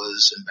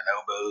gorillas and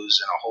bonobos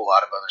and a whole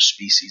lot of other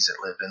species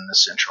that live in the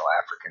Central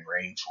African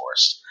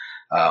rainforest.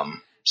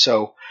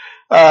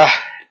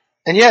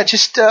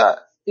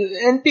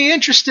 And be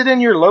interested in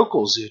your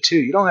local zoo too.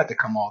 You don't have to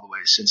come all the way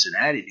to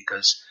Cincinnati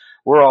because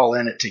we're all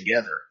in it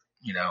together,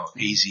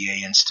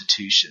 AZA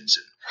institutions,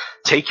 and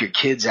take your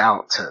kids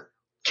out to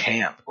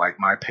camp like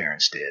my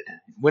parents did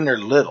when they're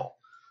little,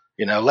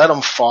 let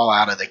them fall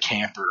out of the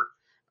camper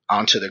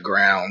onto the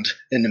ground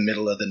in the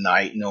middle of the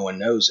night. No one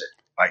knows it,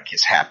 like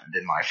has happened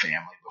in my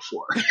family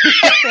before.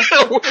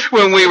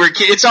 When we were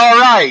kids, it's all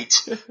right.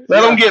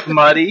 Let them get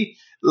muddy.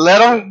 Let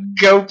them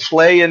go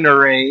play in the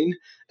rain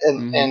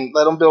and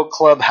let them build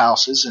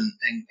clubhouses and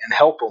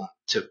help them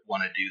to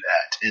want to do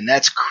that. And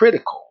that's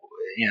critical.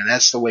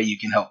 That's the way you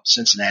can help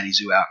Cincinnati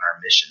Zoo out in our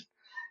mission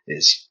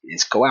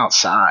is go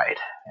outside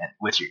and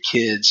with your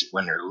kids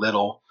when they're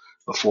little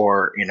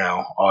before,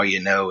 all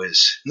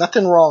is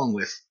nothing wrong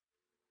with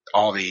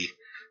all the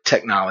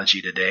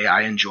technology today.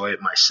 I enjoy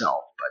it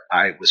myself, but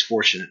I was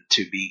fortunate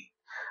to be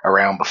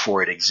around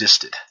before it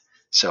existed.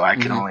 So I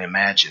can only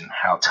imagine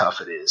how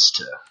tough it is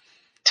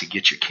to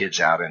get your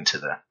kids out into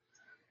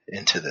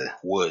the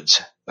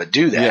woods. But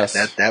do that.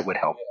 Yes. That would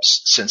help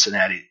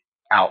Cincinnati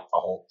out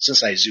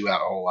Cincinnati Zoo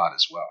out a whole lot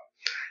as well.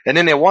 And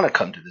then they want to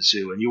come to the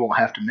zoo, and you won't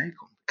have to make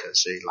them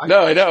because they like.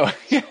 No, I know.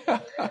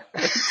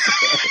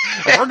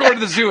 We're going to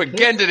the zoo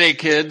again today,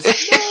 kids. No,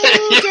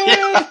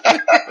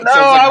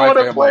 I want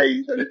to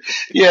play.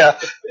 Yeah,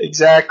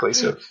 exactly.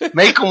 So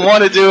make them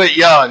want to do it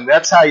young.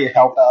 That's how you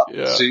help out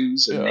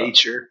zoos and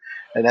nature.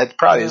 And that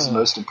probably is the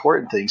most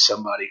important thing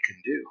somebody can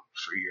do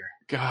for your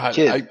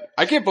kid.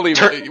 I can't believe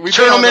turn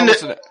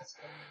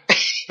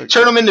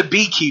them into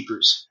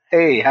beekeepers.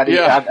 Hey, how do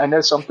you? I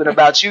know something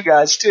about you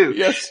guys too.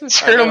 Yes,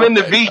 turn them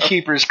into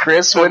beekeepers,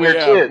 Chris, when they're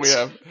kids.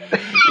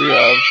 We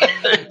have.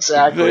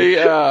 Exactly.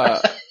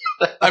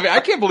 I mean, I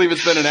can't believe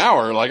it's been an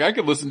hour. Like, I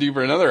could listen to you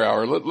for another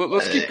hour.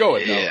 Let's keep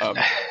going.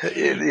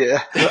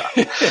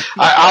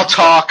 I'll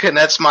talk, and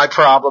that's my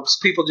problem.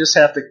 People just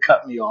have to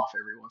cut me off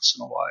every once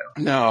in a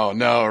while.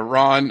 No,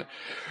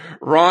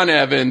 Ron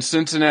Evans,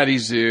 Cincinnati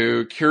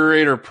Zoo,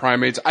 curator of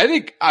primates. I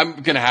think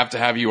I'm going to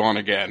have you on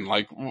again.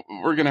 Like,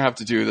 we're going to have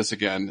to do this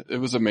again. It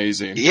was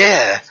amazing.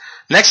 Yeah.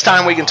 Next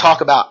time we can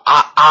talk about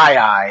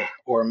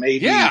or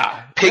maybe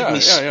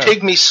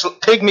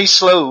Pygmy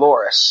slow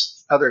loris.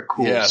 Other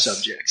cool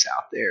subjects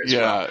out there as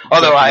well.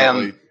 Although definitely. I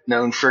am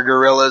known for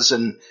gorillas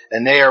and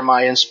they are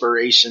my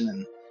inspiration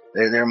and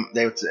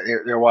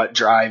they're what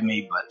drive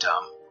me, but a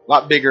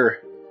lot bigger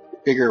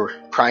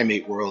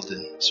primate world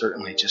than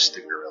certainly just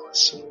the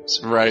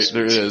gorillas. Right,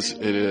 there is.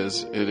 It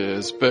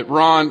is. But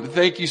Ron,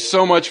 thank you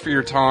so much for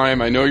your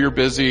time. I know you're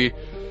busy.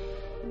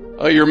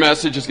 Your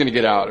message is going to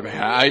get out. I mean,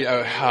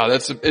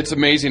 it's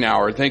amazing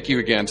hour. Thank you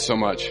again so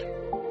much.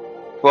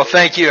 Well,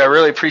 thank you. I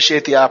really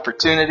appreciate the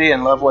opportunity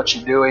and love what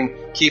you're doing.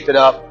 Keep it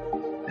up,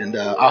 and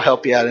I'll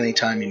help you out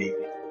anytime you need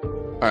me.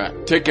 All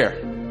right. Take care.